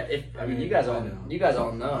go from there. If I mean, you guys all know.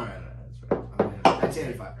 All right, that's right. I mean,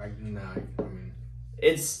 1985. I mean,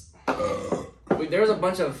 It's there was a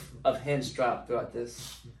bunch of hints dropped throughout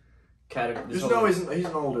this category. Just know he's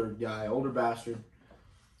an older guy, older bastard.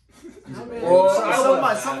 Well,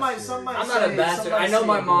 some might I'm not say- a bastard. some I might know say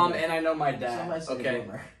my a mom boomer. and I know my Some dad. might say a Okay.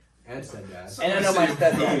 boomer. And stepdad. And I know my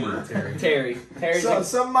Boomer. stepdad. Terry. So,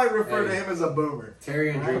 some might refer to Hey. him as a boomer.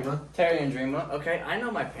 Terry and Dreama. Terry and Dreama. Okay, I know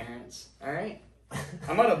my parents. All right.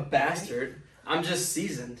 I'm not a bastard. I'm just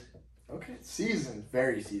seasoned. Okay, seasoned,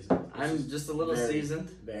 very seasoned. I'm just a little Very. seasoned.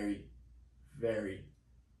 Very, very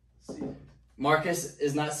seasoned. Marcus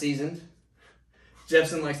is not seasoned.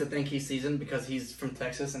 Jepson likes to think he's seasoned because he's from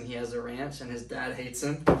Texas and he has a ranch and his dad hates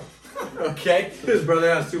him. Okay? His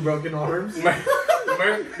brother has 2 broken arms.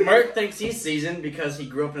 Merc thinks he's seasoned because he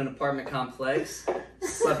grew up in an apartment complex,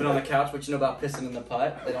 sleeping on the couch, but you know about pissing in the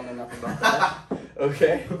pot. They don't know nothing about that.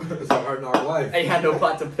 Okay? It's a hard knock life. He had no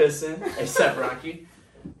pot to piss in, except Rocky.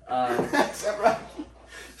 Except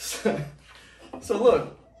Rocky. So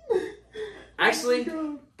look, actually,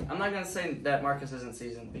 I'm not gonna say that Marcus isn't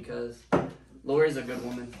seasoned because Lori's a good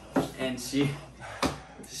woman and she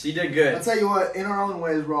did good. I'll tell you what, in our own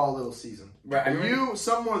ways, we're all a little seasoned. Right, I remember- You,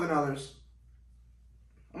 some more than others.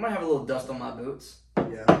 I might have a little dust on my boots.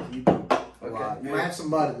 Yeah, you do. A Okay. lot. You might have some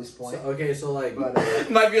mud at this point. So like, But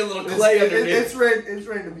Might be a little clay underneath. it's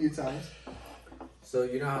rained a few times. so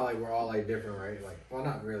you know how like we're all like different, right? Like, well,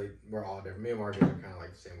 not really. We're all different. Me and Marcus are kind of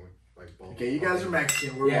like the same. We're like both. Okay, you guys are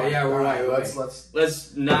Mexican. We're Yeah, white. yeah, we're All right, white, Let's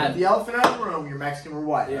Let's not. the elephant out of the room. You're Mexican. We're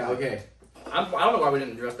white. Yeah. Okay. I don't know why we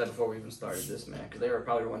didn't address that before we even started this, man. Because they were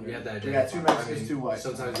probably We wondering. have to We identify. got 2 Mexicans, 2 white.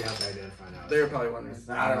 Sometimes you have to identify now. They were probably wondering.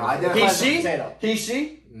 I don't know. I He, identify as a she, potato. he,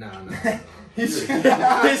 she, No. He's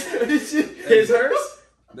his, hers.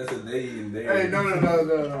 That's a they and they. Hey,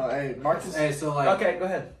 no. Hey, Marcus. Hey, so like Okay, go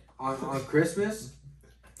ahead. on Christmas,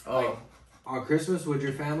 like on Christmas, would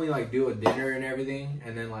your family like do a dinner and everything,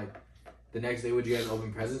 and then like the next day would you guys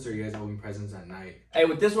open presents, or you guys open presents at night? Hey,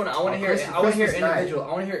 with this one, I want to hear. Christmas- I want to hear Christmas night. individual. I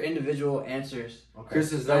want to hear individual answers. Okay.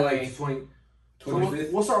 Christmas That night, way- like 20. So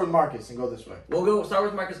we'll start with Marcus and go this way. We'll go start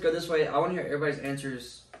with Marcus. Go this way. I want to hear everybody's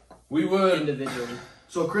answers We would. individually.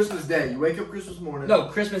 So Christmas Day, you wake up Christmas morning. No,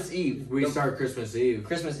 Christmas Eve. We No, start Christmas Eve.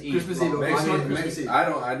 Christmas Eve. Christmas Eve. Okay, Next so one, Christmas Eve.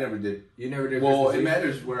 I never did. You never did. Well, Christmas it Eve?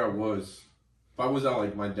 matters where I was. If I was on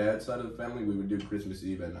like my dad's side of the family, we would do Christmas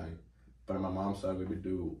Eve at night. But on my mom's side, we would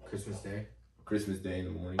do Christmas Day. Christmas Day in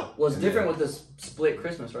the morning. Well, it's And different then- with this split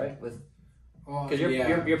Christmas, right? With Oh, because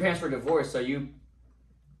your parents were divorced, so you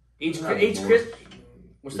each We're not each divorced. Chris was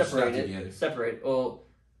We're stuck separated. together. Separate. Well,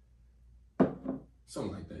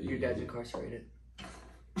 Something like that. your yeah. dad's incarcerated.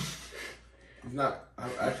 He's not.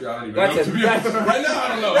 Actually, I don't even That's know. a- To be that's- honest, right now, I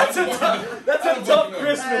don't know. That's a I tough. don't That's a fucking tough know.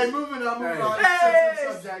 Christmas. Hey, moving on. Hey.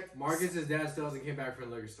 Sensitive subject. Marcus's dad still hasn't came back from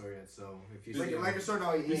the liquor store yet, so if you see him, Like a sort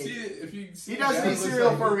of You see, if you see he does Dad eat looks cereal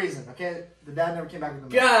like for a me. reason. Okay, the dad never came back with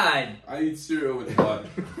the milk. God, I eat cereal with a body.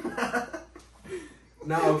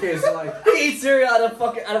 no, okay, so like he eats cereal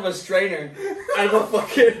out of a strainer, out of a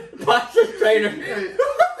fucking pasta strainer. Hey,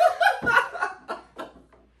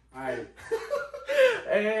 alright,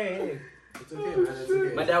 Hey. it's okay, man, it's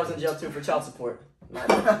okay. My dad was in jail too for child support,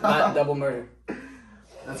 not double murder.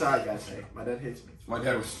 that's all I gotta say. My dad hates me. My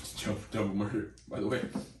dad was double murder, by the way.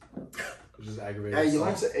 It's just aggravated. Hey, you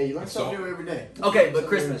assault. learn something new every day. Okay, but Something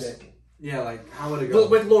Christmas every day. Yeah, like how would it go?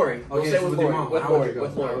 with Lori. We'll Okay, say so with your Lori. mom, With how would Lori. it go?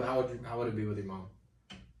 With Lori. How would it be with your mom?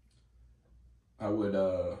 I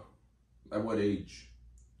would age.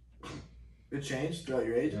 It changed throughout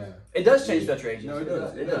your age. Yeah. It does change throughout your ages. No, it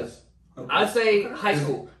does. It does. I'd say high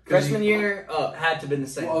school. Freshman year had to have been the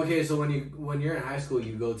same. Well, okay, so when you're in high school,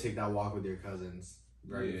 you go take that walk with your cousins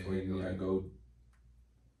right Yeah, before you go. I go.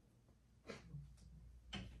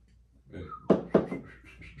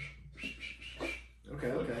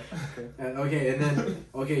 Okay. And then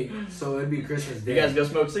so it'd be Christmas Day. You guys go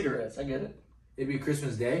smoke cigarettes. I get it. It'd be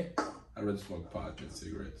Christmas Day. I'd rather smoke pot than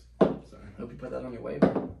cigarettes. Sorry. Hope you put that on your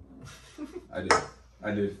waiver.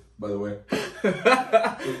 I did. By the way,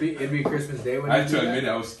 It'd be Christmas Day when I you have do to that? admit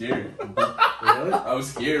I was scared. Really? I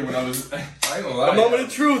was scared when I was. I ain't gonna lie. A moment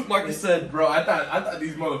of truth, Marcus said. Bro, I thought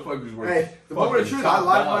these motherfuckers were. Hey, the moment of fucking truth, I top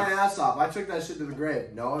lied dogs. my ass off. I took that shit to the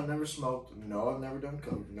grave. No, I've never smoked. No, I've never done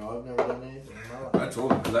coke. No, I've never done anything in my life. I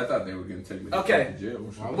told them because I thought they were gonna take me Okay. to jail.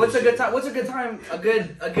 Or something. What's a good time? What's a good time? A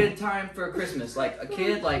good time for Christmas? Like a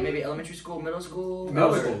kid, like maybe elementary school, middle school.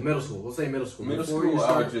 Middle Or- school. Middle school. We'll say middle school. Middle Before school, you I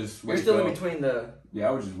start would just You're wake still up. in between the. Yeah,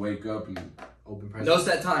 I would just wake up and open presents. No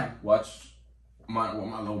set time. watch my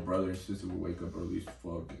little brother and sister would wake up early as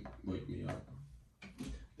fuck and wake me up.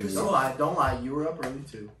 They would- Don't lie. You were up early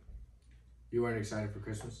too. You weren't excited for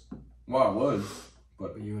Christmas, Well, I was.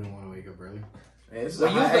 but you wouldn't want to wake up early. Hey, this is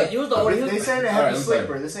Well, you was the they oldest. say a Alright, heavy I'm sorry.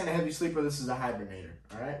 sleeper. This ain't a heavy sleeper. This is a hibernator.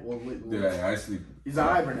 All right. Well, Yeah, I sleep. he's a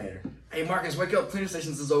hibernator. Hey Marcus, wake up! Cleaning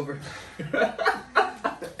stations is over.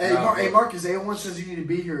 Hey, Nah, hey, bro. Marcus. A1 says you need to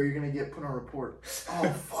be here, or you're gonna get put on report. Oh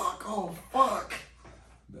fuck! Oh fuck!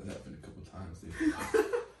 That happened a couple times, dude.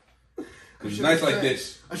 Cause it's nights like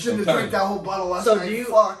this. I shouldn't have I'm drank that whole bottle last So night. do you-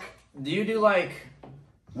 Fuck. Do you do like?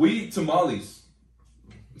 We eat tamales.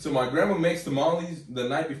 So my grandma makes tamales the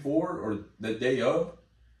night before or the day of,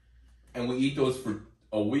 and we eat those for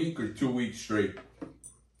a week or 2 weeks straight.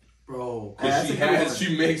 Bro. Cause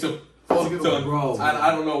she makes a That's a fuck good ton. one, bro.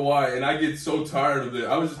 I don't know why, and I get so tired of it.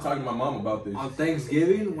 I was just talking to my mom about this. On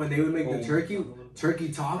Thanksgiving, when they would make the turkey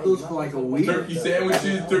tacos for like a week. Turkey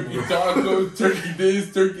sandwiches, turkey tacos, turkey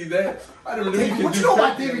this, turkey that. I don't know. Hey, what you know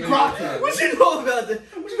about Davy Crockett? What you know about that?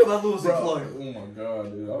 What you know about Lewis and Clark? Oh my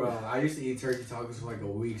god, dude. Bro, I used to eat turkey tacos for like a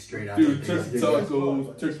week straight out. Dude, turkey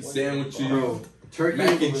tacos, turkey sandwiches, Bro, turkey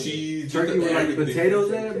mac and cheese, turkey with like everything.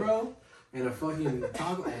 potatoes in it, bro, and a fucking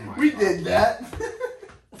taco. Oh my We God. did that.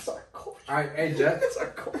 That's our culture. All right, hey Jeff. That's our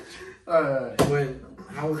culture.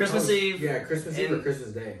 Christmas Eve Yeah, Christmas Eve or and- Christmas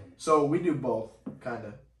Day. So we do both, kind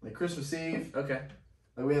of. Like Christmas Eve, Okay.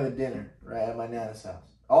 like we have a dinner right at my nana's house.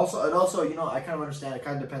 Also, you know, I kind of understand. It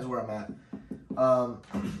kind of depends where I'm at.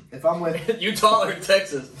 If I'm with Utah or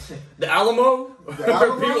Texas? The Alamo? the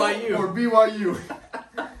Alamo or BYU? or BYU.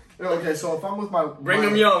 Okay, so if I'm with my Bring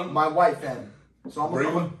 'em young. my white family. So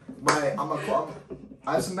Bring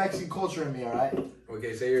I have some Mexican culture in me. All right.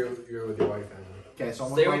 Okay, say you're with your white family. Okay, so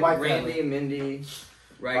I'm Stay with with my white Randy, family. Mindy,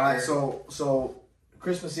 Riker. All right, so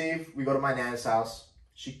Christmas Eve we go to my nana's house.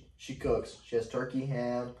 She cooks. She has turkey,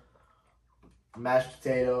 ham, mashed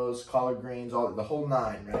potatoes, collard greens, all the whole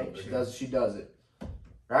nine. Right? She does it.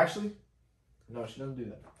 Or actually, no, she doesn't do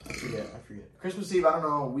that. I forget. Christmas Eve, I don't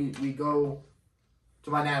know. We go to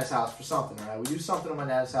my nana's house for something. All right, we do something at my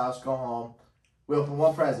nana's house. Go home. We open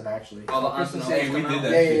one present actually. All the aunts and Hey, uncles we come did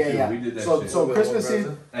out. that Yeah, shit yeah, too. yeah. We did that So shit. so With Christmas one Eve,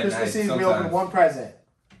 present? At Christmas night, Eve we opened sometimes. one present,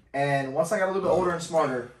 and once I got a little bit older and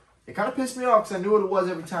smarter, it kind of pissed me off because I knew what it was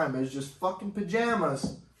every time. It was just fucking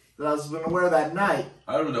pajamas that I was gonna wear that night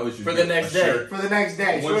I don't know what you For get, the next a day. shirt. for the next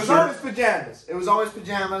day. So One it was shirt. always pajamas. It was always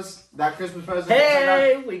pajamas. That Christmas present.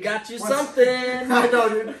 Hey, we got you What's- something. I know,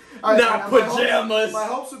 dude. Not my hopes- pajamas. My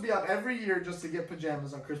hopes would be up every year just to get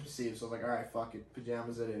pajamas on Christmas Eve. So I was like, all right, fuck it,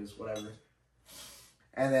 pajamas it is, whatever.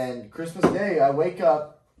 And then Christmas Day, I wake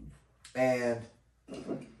up and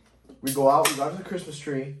we go out. We go out to the Christmas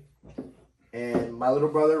tree, and my little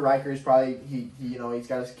brother Riker is probably he's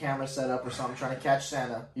got his camera set up or something, trying to catch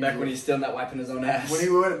Santa. Back when he's still not wiping his own ass. when he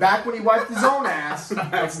wiped his own ass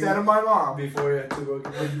instead of my mom. Before you had two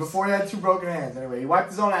broken hands. Before he had two broken hands. Anyway, he wiped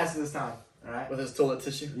his own ass this time. All right. With his toilet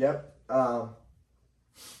tissue. Yep.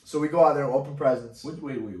 So we go out there and open presents. Wait.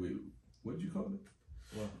 What'd you call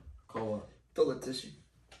it? Call what? Toilet tissue.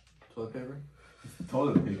 Toilet paper?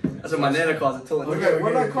 Toilet paper. That's what my nana calls it. Toilet Okay, tissue. what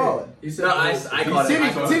did I call it? You said No, I call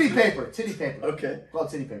it. Titty paper. Titty paper. Okay. Call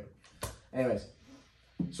it titty paper. Anyways,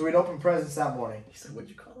 so we'd open presents that morning. He said, "What'd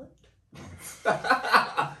you call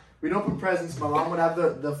it?" We'd open presents. My mom would have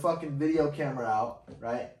the fucking video camera out,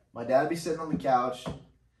 right? My dad would be sitting on the couch,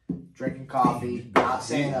 drinking coffee, not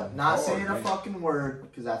saying a fucking word,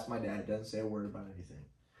 because that's my dad. He doesn't say a word about anything.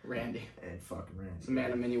 Randy. And fucking Randy. It's a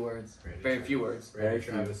man of many words. Randy Very Travis. few words. Very Randy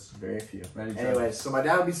few. Travis. Very few. Randy Anyways, so my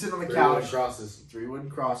dad would be sitting on the Three couch. wooden crosses. 3 wooden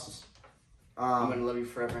crosses. I'm gonna love you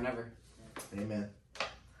forever and ever. Amen.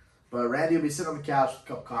 But Randy would be sitting on the couch with a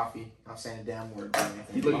cup of coffee, not saying a damn word about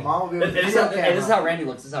anything. He look- My mom would be with the This video camera. is how Randy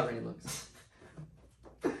looks. This is how Randy looks.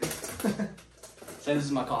 Say, this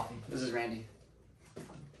is my coffee. This is Randy.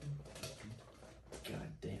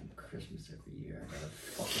 Goddamn Christmas every year. I gotta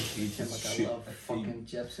fucking teach him like Shit. I love fucking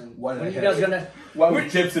Jepson. Why When did you I guys have- gonna? Why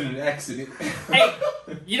was Jepson an accident? Hey,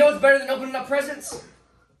 you know what's better than opening up presents?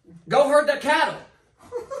 Go herd that cattle.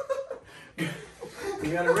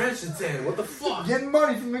 You got a ranch in town. What the fuck? Getting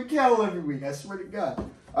money from the cattle every week, I swear to God.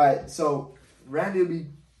 Alright, so Randy would be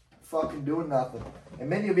fucking doing nothing. And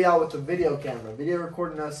Mindy would be out with the video camera, video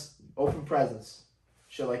recording us, open presents,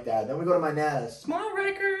 shit like that. Then we go to my nana's. Small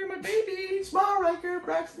Riker, my baby. Small Riker,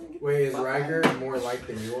 Braxton. Wait, is Riker more like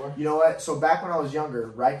than you are? You know what? So back when I was younger,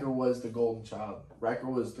 Riker was the golden child. Riker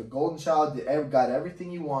was the golden child that got everything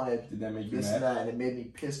you wanted, Did that make you this mad? and that, and it made me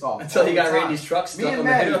pissed off. Until he all got the time. Randy's truck Me stuck and on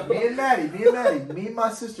the Maddie, hill. me and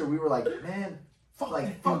my sister, we were like, man,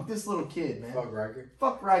 fuck this little kid, man. Fuck Riker.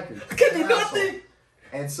 Fuck Riker. Can do An asshole. nothing.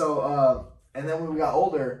 And so, and then when we got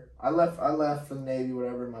older, I left for the Navy,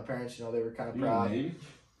 whatever. My parents, they were kind of You in the proud. Navy?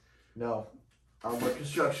 No, I work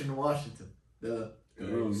construction in Washington. The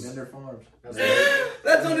Gross. Mender Farms.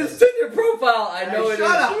 That's on his Tinder profile. I know it is.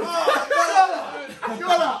 Shut up!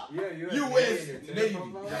 Shut up! Yeah, you U.S. Navy.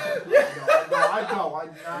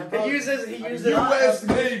 I don't. He uses U.S.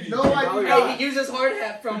 Navy. No, I do Hey, not. he uses hard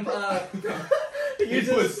hat from He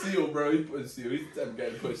put seal, bro. He put seal. He's the type of guy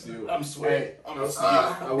to put seal. I'm sweating. I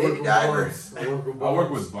work Baby with divers. bombs. I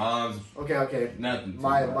work with bombs. Okay. Nothing. too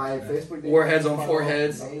My much. Facebook. Warheads on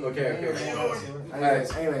foreheads.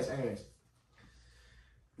 Anyways.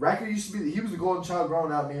 Racker used to be. He was the golden child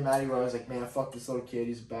growing up. Me and Maddie were always like, man, fuck this little kid.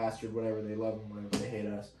 He's a bastard. Whatever. They love him. Whatever. They hate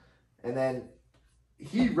us. And then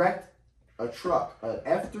he wrecked a truck, an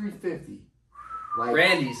F-350. Like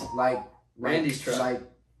Randy's. Randy's truck. Like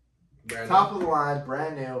top of the line,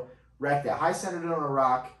 brand new. Wrecked it. High centered it on a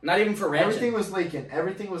rock. Not even for ranching.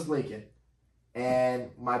 Everything was leaking. And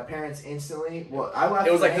my parents instantly. Well, I left.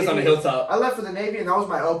 It was for like the this on the Navy. hilltop. I left for the Navy, and that was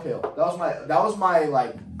my uphill. That was my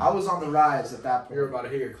like. I was on the rise at that point. You're about to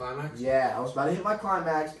hit your climax? Yeah, I was about to hit my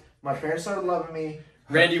climax. My parents started loving me.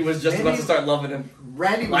 Randy was just about to start loving him.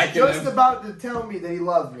 Randy was Liking just him. about to tell me that he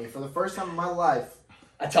loved me for the first time in my life.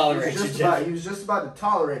 I tolerate you, Jeff. He was just about to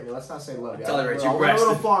tolerate me. Let's not say love you. Tolerate you, I went a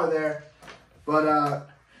little Braxton. far there, but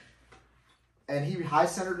and he high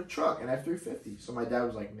centered a truck, an F-350. So my dad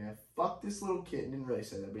was like, "Man, fuck this little kid." Didn't really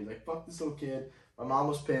say that, but he's like, "Fuck this little kid." My mom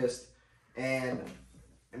was pissed, and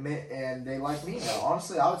they like me now.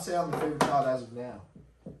 Honestly, I would say I'm the favorite child as of now.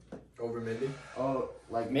 Over Mindy? Oh,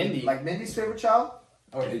 like Mindy. like Mindy's favorite child.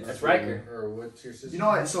 Oh, That's Riker. Or what's your sister? You know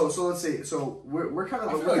what? So let's see. So we're kind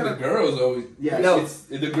I of feel like the girls always. Yeah. No.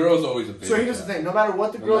 The girls always a favorite. So here's the thing: no matter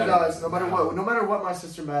what the No girl matter does, no what. matter what my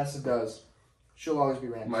sister Madison does, she'll always be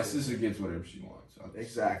Randy. My sister gets whatever she wants.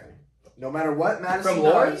 Exactly. No matter what Madison From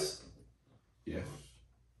does. Lawrence? Yes.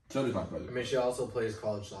 So does my brother. I mean, she also plays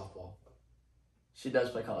college softball. She does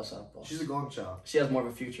play college softball. She's a golden child. She has more of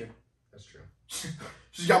a future. That's true.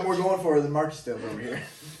 She's got more going for her than Marcus does over here.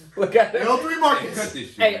 Look at They all three Hey, Marcus. cut this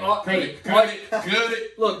shit. Hey, man. all- cut hey, it. Cut it. Cut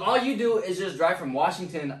it. Look, all you do is just drive from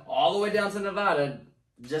Washington all the way down to Nevada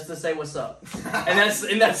just to say what's up.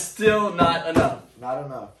 and that's still not enough. Not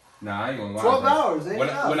enough. Nah, I ain't gonna lie. 12 bro. hours, ain't When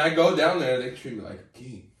enough. I go down there, they treat me like a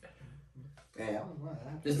king. Hey, I don't know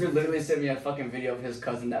that. This dude literally sent me a fucking video of his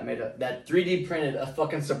cousin that made that 3D printed a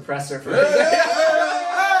fucking suppressor for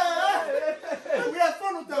Hey, we had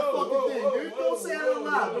fun with that Whoa, fucking whoa, thing, whoa, dude. whoa, Don't say that out whoa,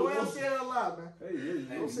 loud. whoa, Don't whoa. say that out loud, man.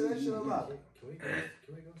 Hey, Don't say that shit out loud. Can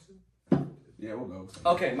we go soon? Yeah, we'll go.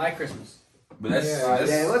 Okay, my Christmas. But that's Yeah, All right,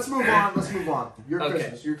 that's. yeah, let's move on. Your Okay.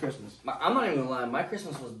 Christmas. Your Christmas. I'm not even gonna lie, my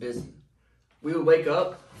Christmas was busy. We would wake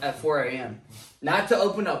up at 4 a.m. Not to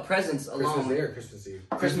open up presents Christmas alone. Day or Christmas Eve?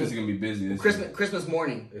 Christmas is gonna be busy this Christmas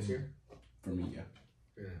morning. This year? for me. Yeah.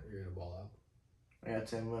 You're gonna ball out. I got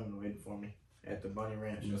 10 women waiting for me at the Bunny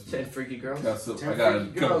Ranch. 10 freaky girls. I got a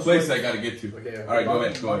couple Girls, places wait. I gotta get to. Okay. All right, go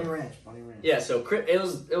ahead. Go Bunny ahead. Ranch. Bunny Ranch. Yeah, so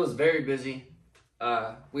it was very busy.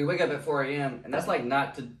 We wake up at 4 a.m. and that's like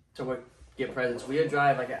not to get presents. We would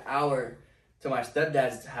drive like an hour to my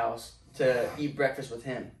stepdad's house to eat breakfast with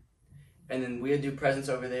him, and then we would do presents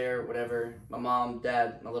over there, whatever. My mom,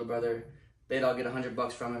 dad, my little brother, they'd all get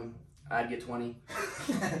 $100 from him. I'd get 20.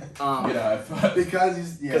 Get a high five. Because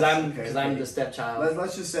he's Because yes, I'm okay. the stepchild.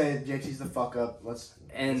 Let's just say JT's the fuck up. Let's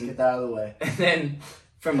And get that out of the way. And then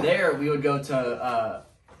from there, we would go to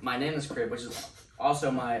my nana's crib, which is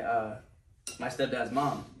also my stepdad's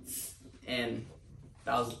mom. And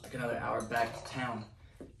that was like another hour back to town.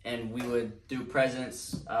 And we would do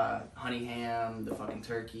presents, honey ham, the fucking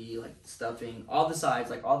turkey, like stuffing, all the sides,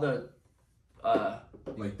 like all the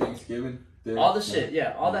Like Thanksgiving. dinner? all the shit,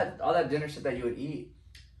 yeah, all that dinner shit that you would eat.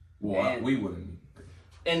 Well, And- we wouldn't.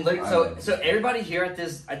 And look, I so don't know. so everybody here at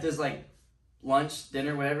this like lunch,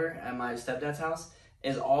 dinner, whatever, at my stepdad's house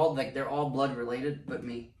is all like they're all blood related, but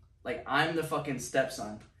me. Like I'm the fucking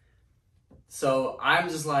stepson. So I'm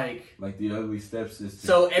just like Like the ugly stepsister.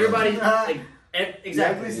 so everybody like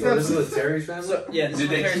exactly. ugly So this is the Terry's family? So yeah, this Did is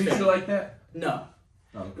they my parents' treat you family. like that? No.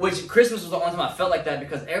 Oh, okay. Which Christmas was the only time I felt like that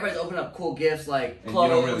because everybody's opening up cool gifts like And you don't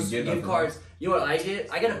clothes, really get gift nothing. cards. You know what I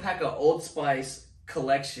get? I get a pack of Old Spice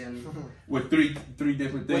collection With three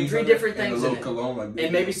different things. three on it, different and things a in little it. cologne like this.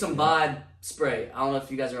 and maybe some bod spray. I don't know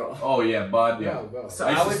if you guys are all. Oh yeah, bod. Yeah. Go, go. So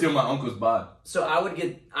I used I to would- steal my uncle's bod. So I would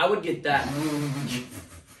get that.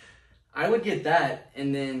 I would get that,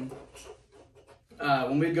 and then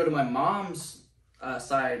when we'd go to my mom's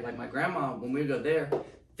side, like my grandma, when we'd go there,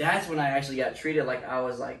 that's when I actually got treated like I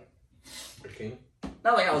was like, The king?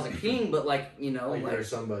 not like I was a king, but like, you know, Like like, you're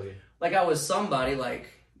somebody. like I was somebody, like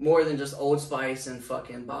more than just Old Spice and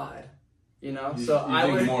fucking bod, you know. You, So you I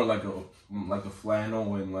think would, more like a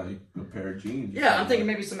flannel and like a pair of jeans. yeah, I'm thinking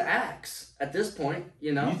maybe some Axe at this point,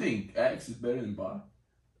 you know. You think Axe is better than bod?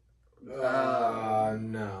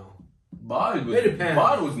 No. Bod was It depends.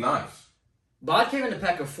 Bod was nice. Bod came in a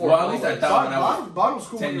pack of 4. Well, at least I always. thought when I was Bottom was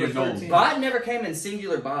cool 10 when you were years old. 13. Bod never came in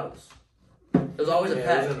singular bottles. It was always a Yeah,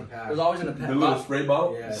 pack. It was in a pack. It was always in a pack. The little spray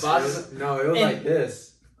bottle. Yeah. Box- No, it was and- like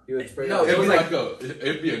this. You would spray. No, It'd it was be like-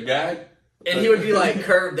 it'd be a gag. And he would be like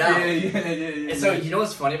curved out. Yeah. And so, you know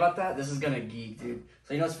what's funny about that? This is gonna geek, dude.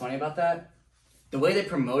 So, you know what's funny about that? The way they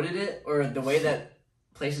promoted it, or the way that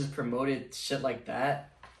places promoted shit like that,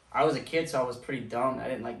 I was a kid, so I was pretty dumb. I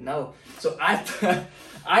didn't know. So,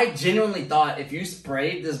 I genuinely thought if you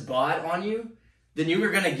sprayed this bod on you, then you were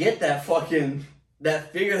gonna get that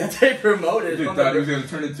figure that they promoted. Dude thought he was gonna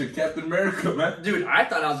turn into Captain America, man. Dude, I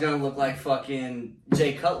thought I was gonna look like fucking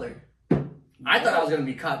Jay Cutler. I thought I was gonna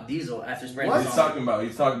be Cop Diesel after spraying What? this He's on. talking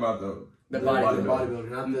about the The The bodybuilder.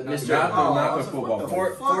 bodybuilder, not the Mr. Not Oh, the I was like, football. what the Four,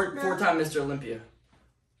 fuck, four, man? four-time Mr. Olympia.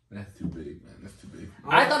 That's too big, man. That's too big.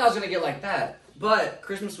 I thought I was gonna get like that, but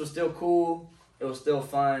Christmas was still cool. It was still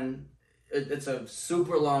fun. It's a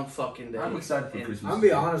super long fucking day. I'm excited for And Christmas. I'm gonna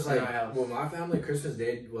be honest, In like, my house. well, my family, Christmas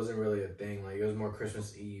Day wasn't really a thing. Like, it was more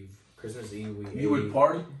Christmas Eve. Christmas Eve, You would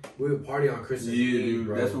party? we would party on Christmas Yeah, Eve, dude.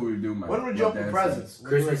 bro. That's what we would do, man. When would you open presents?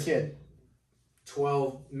 When you were a Christmas. kid.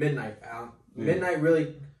 12 midnight. Yeah. Midnight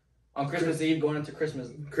really. On Christmas Eve, going into Christmas.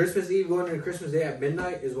 Christmas Eve going into Christmas Day at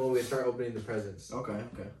midnight is when we start opening the presents. Okay.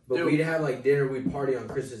 But Dude. we'd have like dinner, we'd party on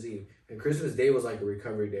Christmas Eve. And Christmas Day was like a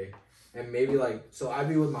recovery day. And maybe like, so I'd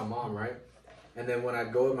be with my mom, right? And then when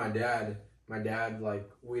I'd go with my dad, like,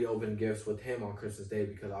 we'd open gifts with him on Christmas Day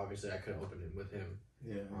because obviously I couldn't open it with him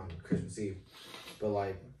Yeah. on Christmas Eve. But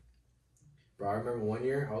like, bro, I remember one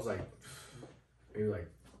year, I was like, maybe like,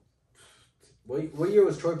 what year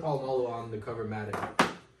was Troy Polamalu on the cover of Madden?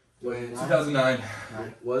 When 2009.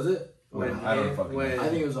 was it? When? I don't fucking know. I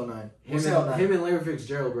think it was 09. him and Larry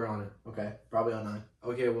Fitzgerald were on it. Okay, probably 09.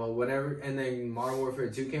 Okay, well, whenever, and then Modern Warfare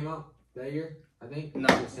 2 came out that year, I think. No.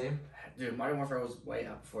 The same. Dude, Modern Warfare was way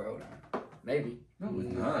out before 09. Maybe. No,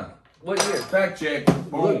 it's not. What year? Fact check.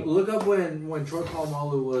 Boom. Look up when Troy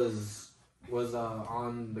Polamalu was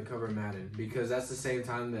on the cover of Madden because that's the same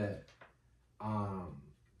time that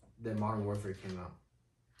Modern Warfare came out.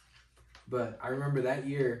 But I remember that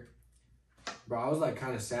year, bro, I was like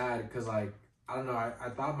kind of sad because like I don't know, I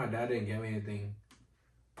thought my dad didn't get me anything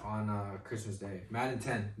on Christmas Day. Madden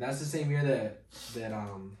 10. That's the same year that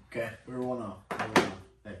Okay, we were 1-0.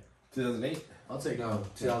 2008. I'll take no,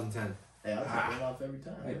 2010. Hey, I'll take one off every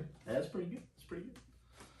time. Hey. Hey, that's pretty good. That's pretty good.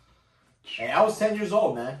 Hey, I was 10 years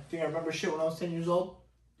old, man. Think I remember shit when I was 10 years old?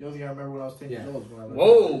 The only thing I remember when I was 10 years Yeah. old is when I was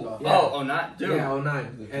Whoa. Yeah. Oh, not. Dude. Yeah,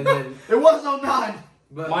 09. And then It was 09.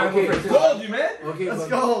 but Modern okay, Warfare 2. Told you, man. okay, Let's but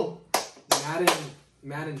go.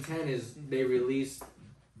 Madden 10 is they released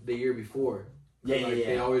the year before. Yeah, Like,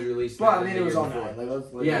 They yeah. always released. Well, I Madden mean, the it was year 09. before.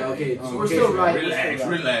 Like, let's Yeah, okay, So so we're okay, still so right. Relax,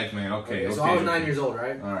 relax, man. Okay, Okay, so okay. I was 9 years old,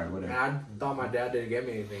 right? All right, And whatever. I thought my dad didn't get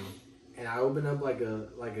me anything, and I opened up like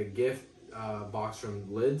a gift box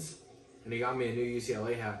from Lids, and he got me a new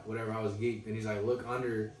UCLA hat. Whatever, I was geeked, and he's like, "Look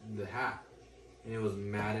under the hat," and it was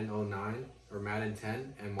Madden 09 or Madden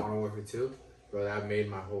 10 and Modern Warfare 2. Bro, that made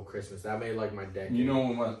my whole Christmas. That made like my decade. You know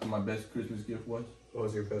what my best Christmas gift was? What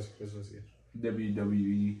was your best Christmas gift?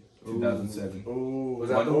 WWE 2007. Ooh. Was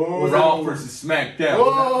that the Raw was that, versus SmackDown.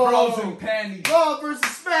 Whoa. Bras and panties. Raw versus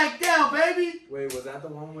SmackDown, baby. Wait, was that the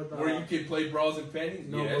one with Where you can play bras and panties?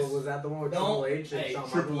 No, yes. but was that the one with No. Triple H and Hey, Shawn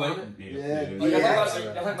Triple Michaels H. on it? Yeah. Oh, y'all Yeah. talking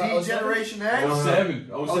about 07? D-Generation X. 07.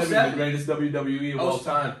 07 07. the greatest WWE of all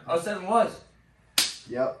time. 07 was.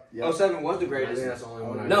 Yep. 07 was the I think greatest. that's the only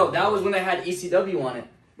one. I No, know. that was when they had ECW on it,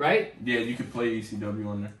 right? Yeah, you could play ECW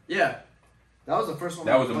on there. Yeah. That was the first one.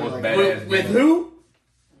 That we was the played, most like, badass. With game. who?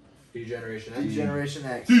 D-Generation X. D-Generation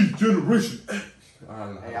X. D-Generation. I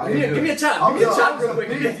don't know. Hey, Give me a chop. I Give me a was chop a real quick.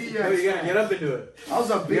 big Give me- DX Yo, you gotta fan. get up into it. I was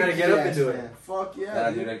a big gotta get up DX into it. fan. Fuck yeah. Nah,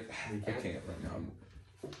 dude. dude, I You can't can't? right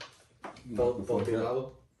now. Both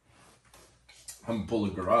level. I'm full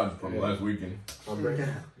of garage from last weekend.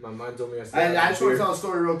 My mind told me I I just want to tell a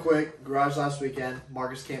story real quick. Garage last weekend.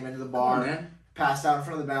 Marcus came into the Come bar, on, man. passed out in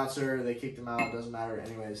front of the bouncer. They kicked him out. Doesn't matter.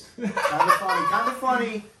 Anyways, kind of funny. Kind of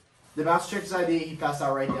funny. The bouncer checked his ID. He passed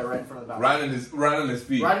out right there, right in front of the bouncer. Right on his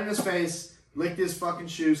feet. Right in his face. Licked his fucking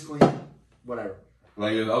shoes clean. Whatever.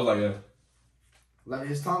 Like I was like,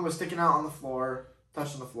 His tongue was sticking out on the floor,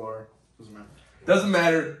 touching the floor. Doesn't matter. doesn't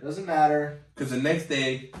matter, Doesn't matter. because the next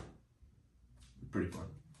day, pretty fun.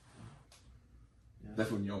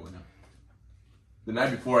 That's when you went up. The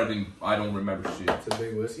night before, I don't remember shit. It's a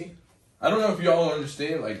big whiskey. I don't know if y'all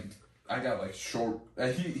understand. Like, I got like short.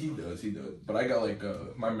 He does. But I got like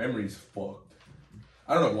my memory's fucked.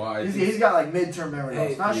 I don't know why. He's got like midterm memory loss.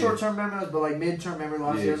 Hey, Not yeah. short-term memory loss, but like midterm memory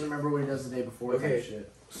loss. He Yeah. doesn't remember what he does the day before. Okay. Type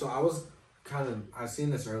shit. So I seen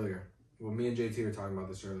this earlier. Well, me and JT were talking about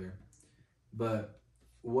this earlier. But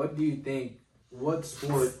what do you think? What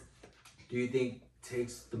sport do you think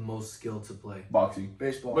takes the most skill to play? Boxing.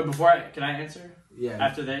 Baseball. But before can I answer? Yeah.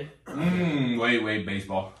 After they? Wait,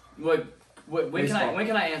 baseball. When can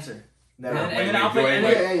Baseball. I answer? Never. And then I'll go play.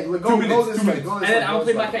 ahead. Hey, look, 2 go minutes, this 2 way. minutes. Go this And then way, I'm go gonna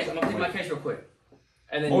play this my way. case. I'm gonna plead my case real quick.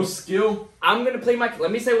 And then Most skill. I'm gonna play my.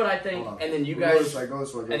 Let me say what I think, Hold on. and then you Go guys. this way. Go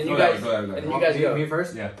this way. And then Go you that guys. way, go that way, go And that then way. you guys go. Me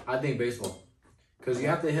first? Yeah. I think baseball. Because you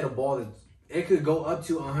have to hit a ball that it could go up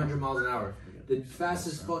to 100 miles an hour. The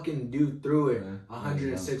fastest fucking dude threw it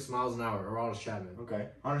 106 miles an hour, Aroldis Chapman. Okay.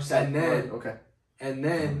 107. And then- okay. And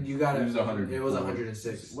then you got It was 100. It was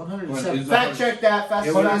 106. 107. It's Fact check that.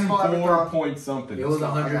 Fastest fastball ever 104 thrown. point something. It was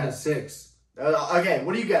 106. Okay,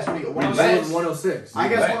 what do you guess? What do you? It 107. was 106. I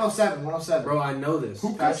guess bet. 107. 107. Bro, I know this. Who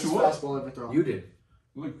cut Fastest you up? fastball ever thrown. You did.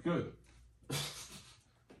 Look good.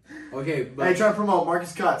 Okay, but Hey, try to promote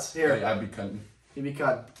Marcus Cuts here. Hey, I'd be cutting. He be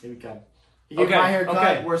cutting. He be cutting. He gave Okay, my haircut.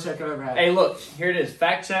 okay. Worst haircut I ever had. Hey, look. Here it is.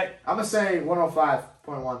 Fact check. I'm gonna say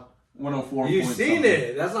 105.1. 104. you've point seen something.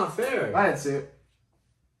 it. That's not fair. I didn't see it.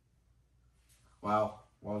 Wow.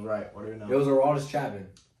 I was right. What do we know? It was Aroldis Chapman.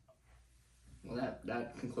 Well,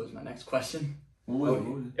 that concludes my next question. What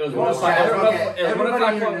was it? It was Well, 105. okay. It was Everybody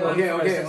 105.1. here knows. Okay,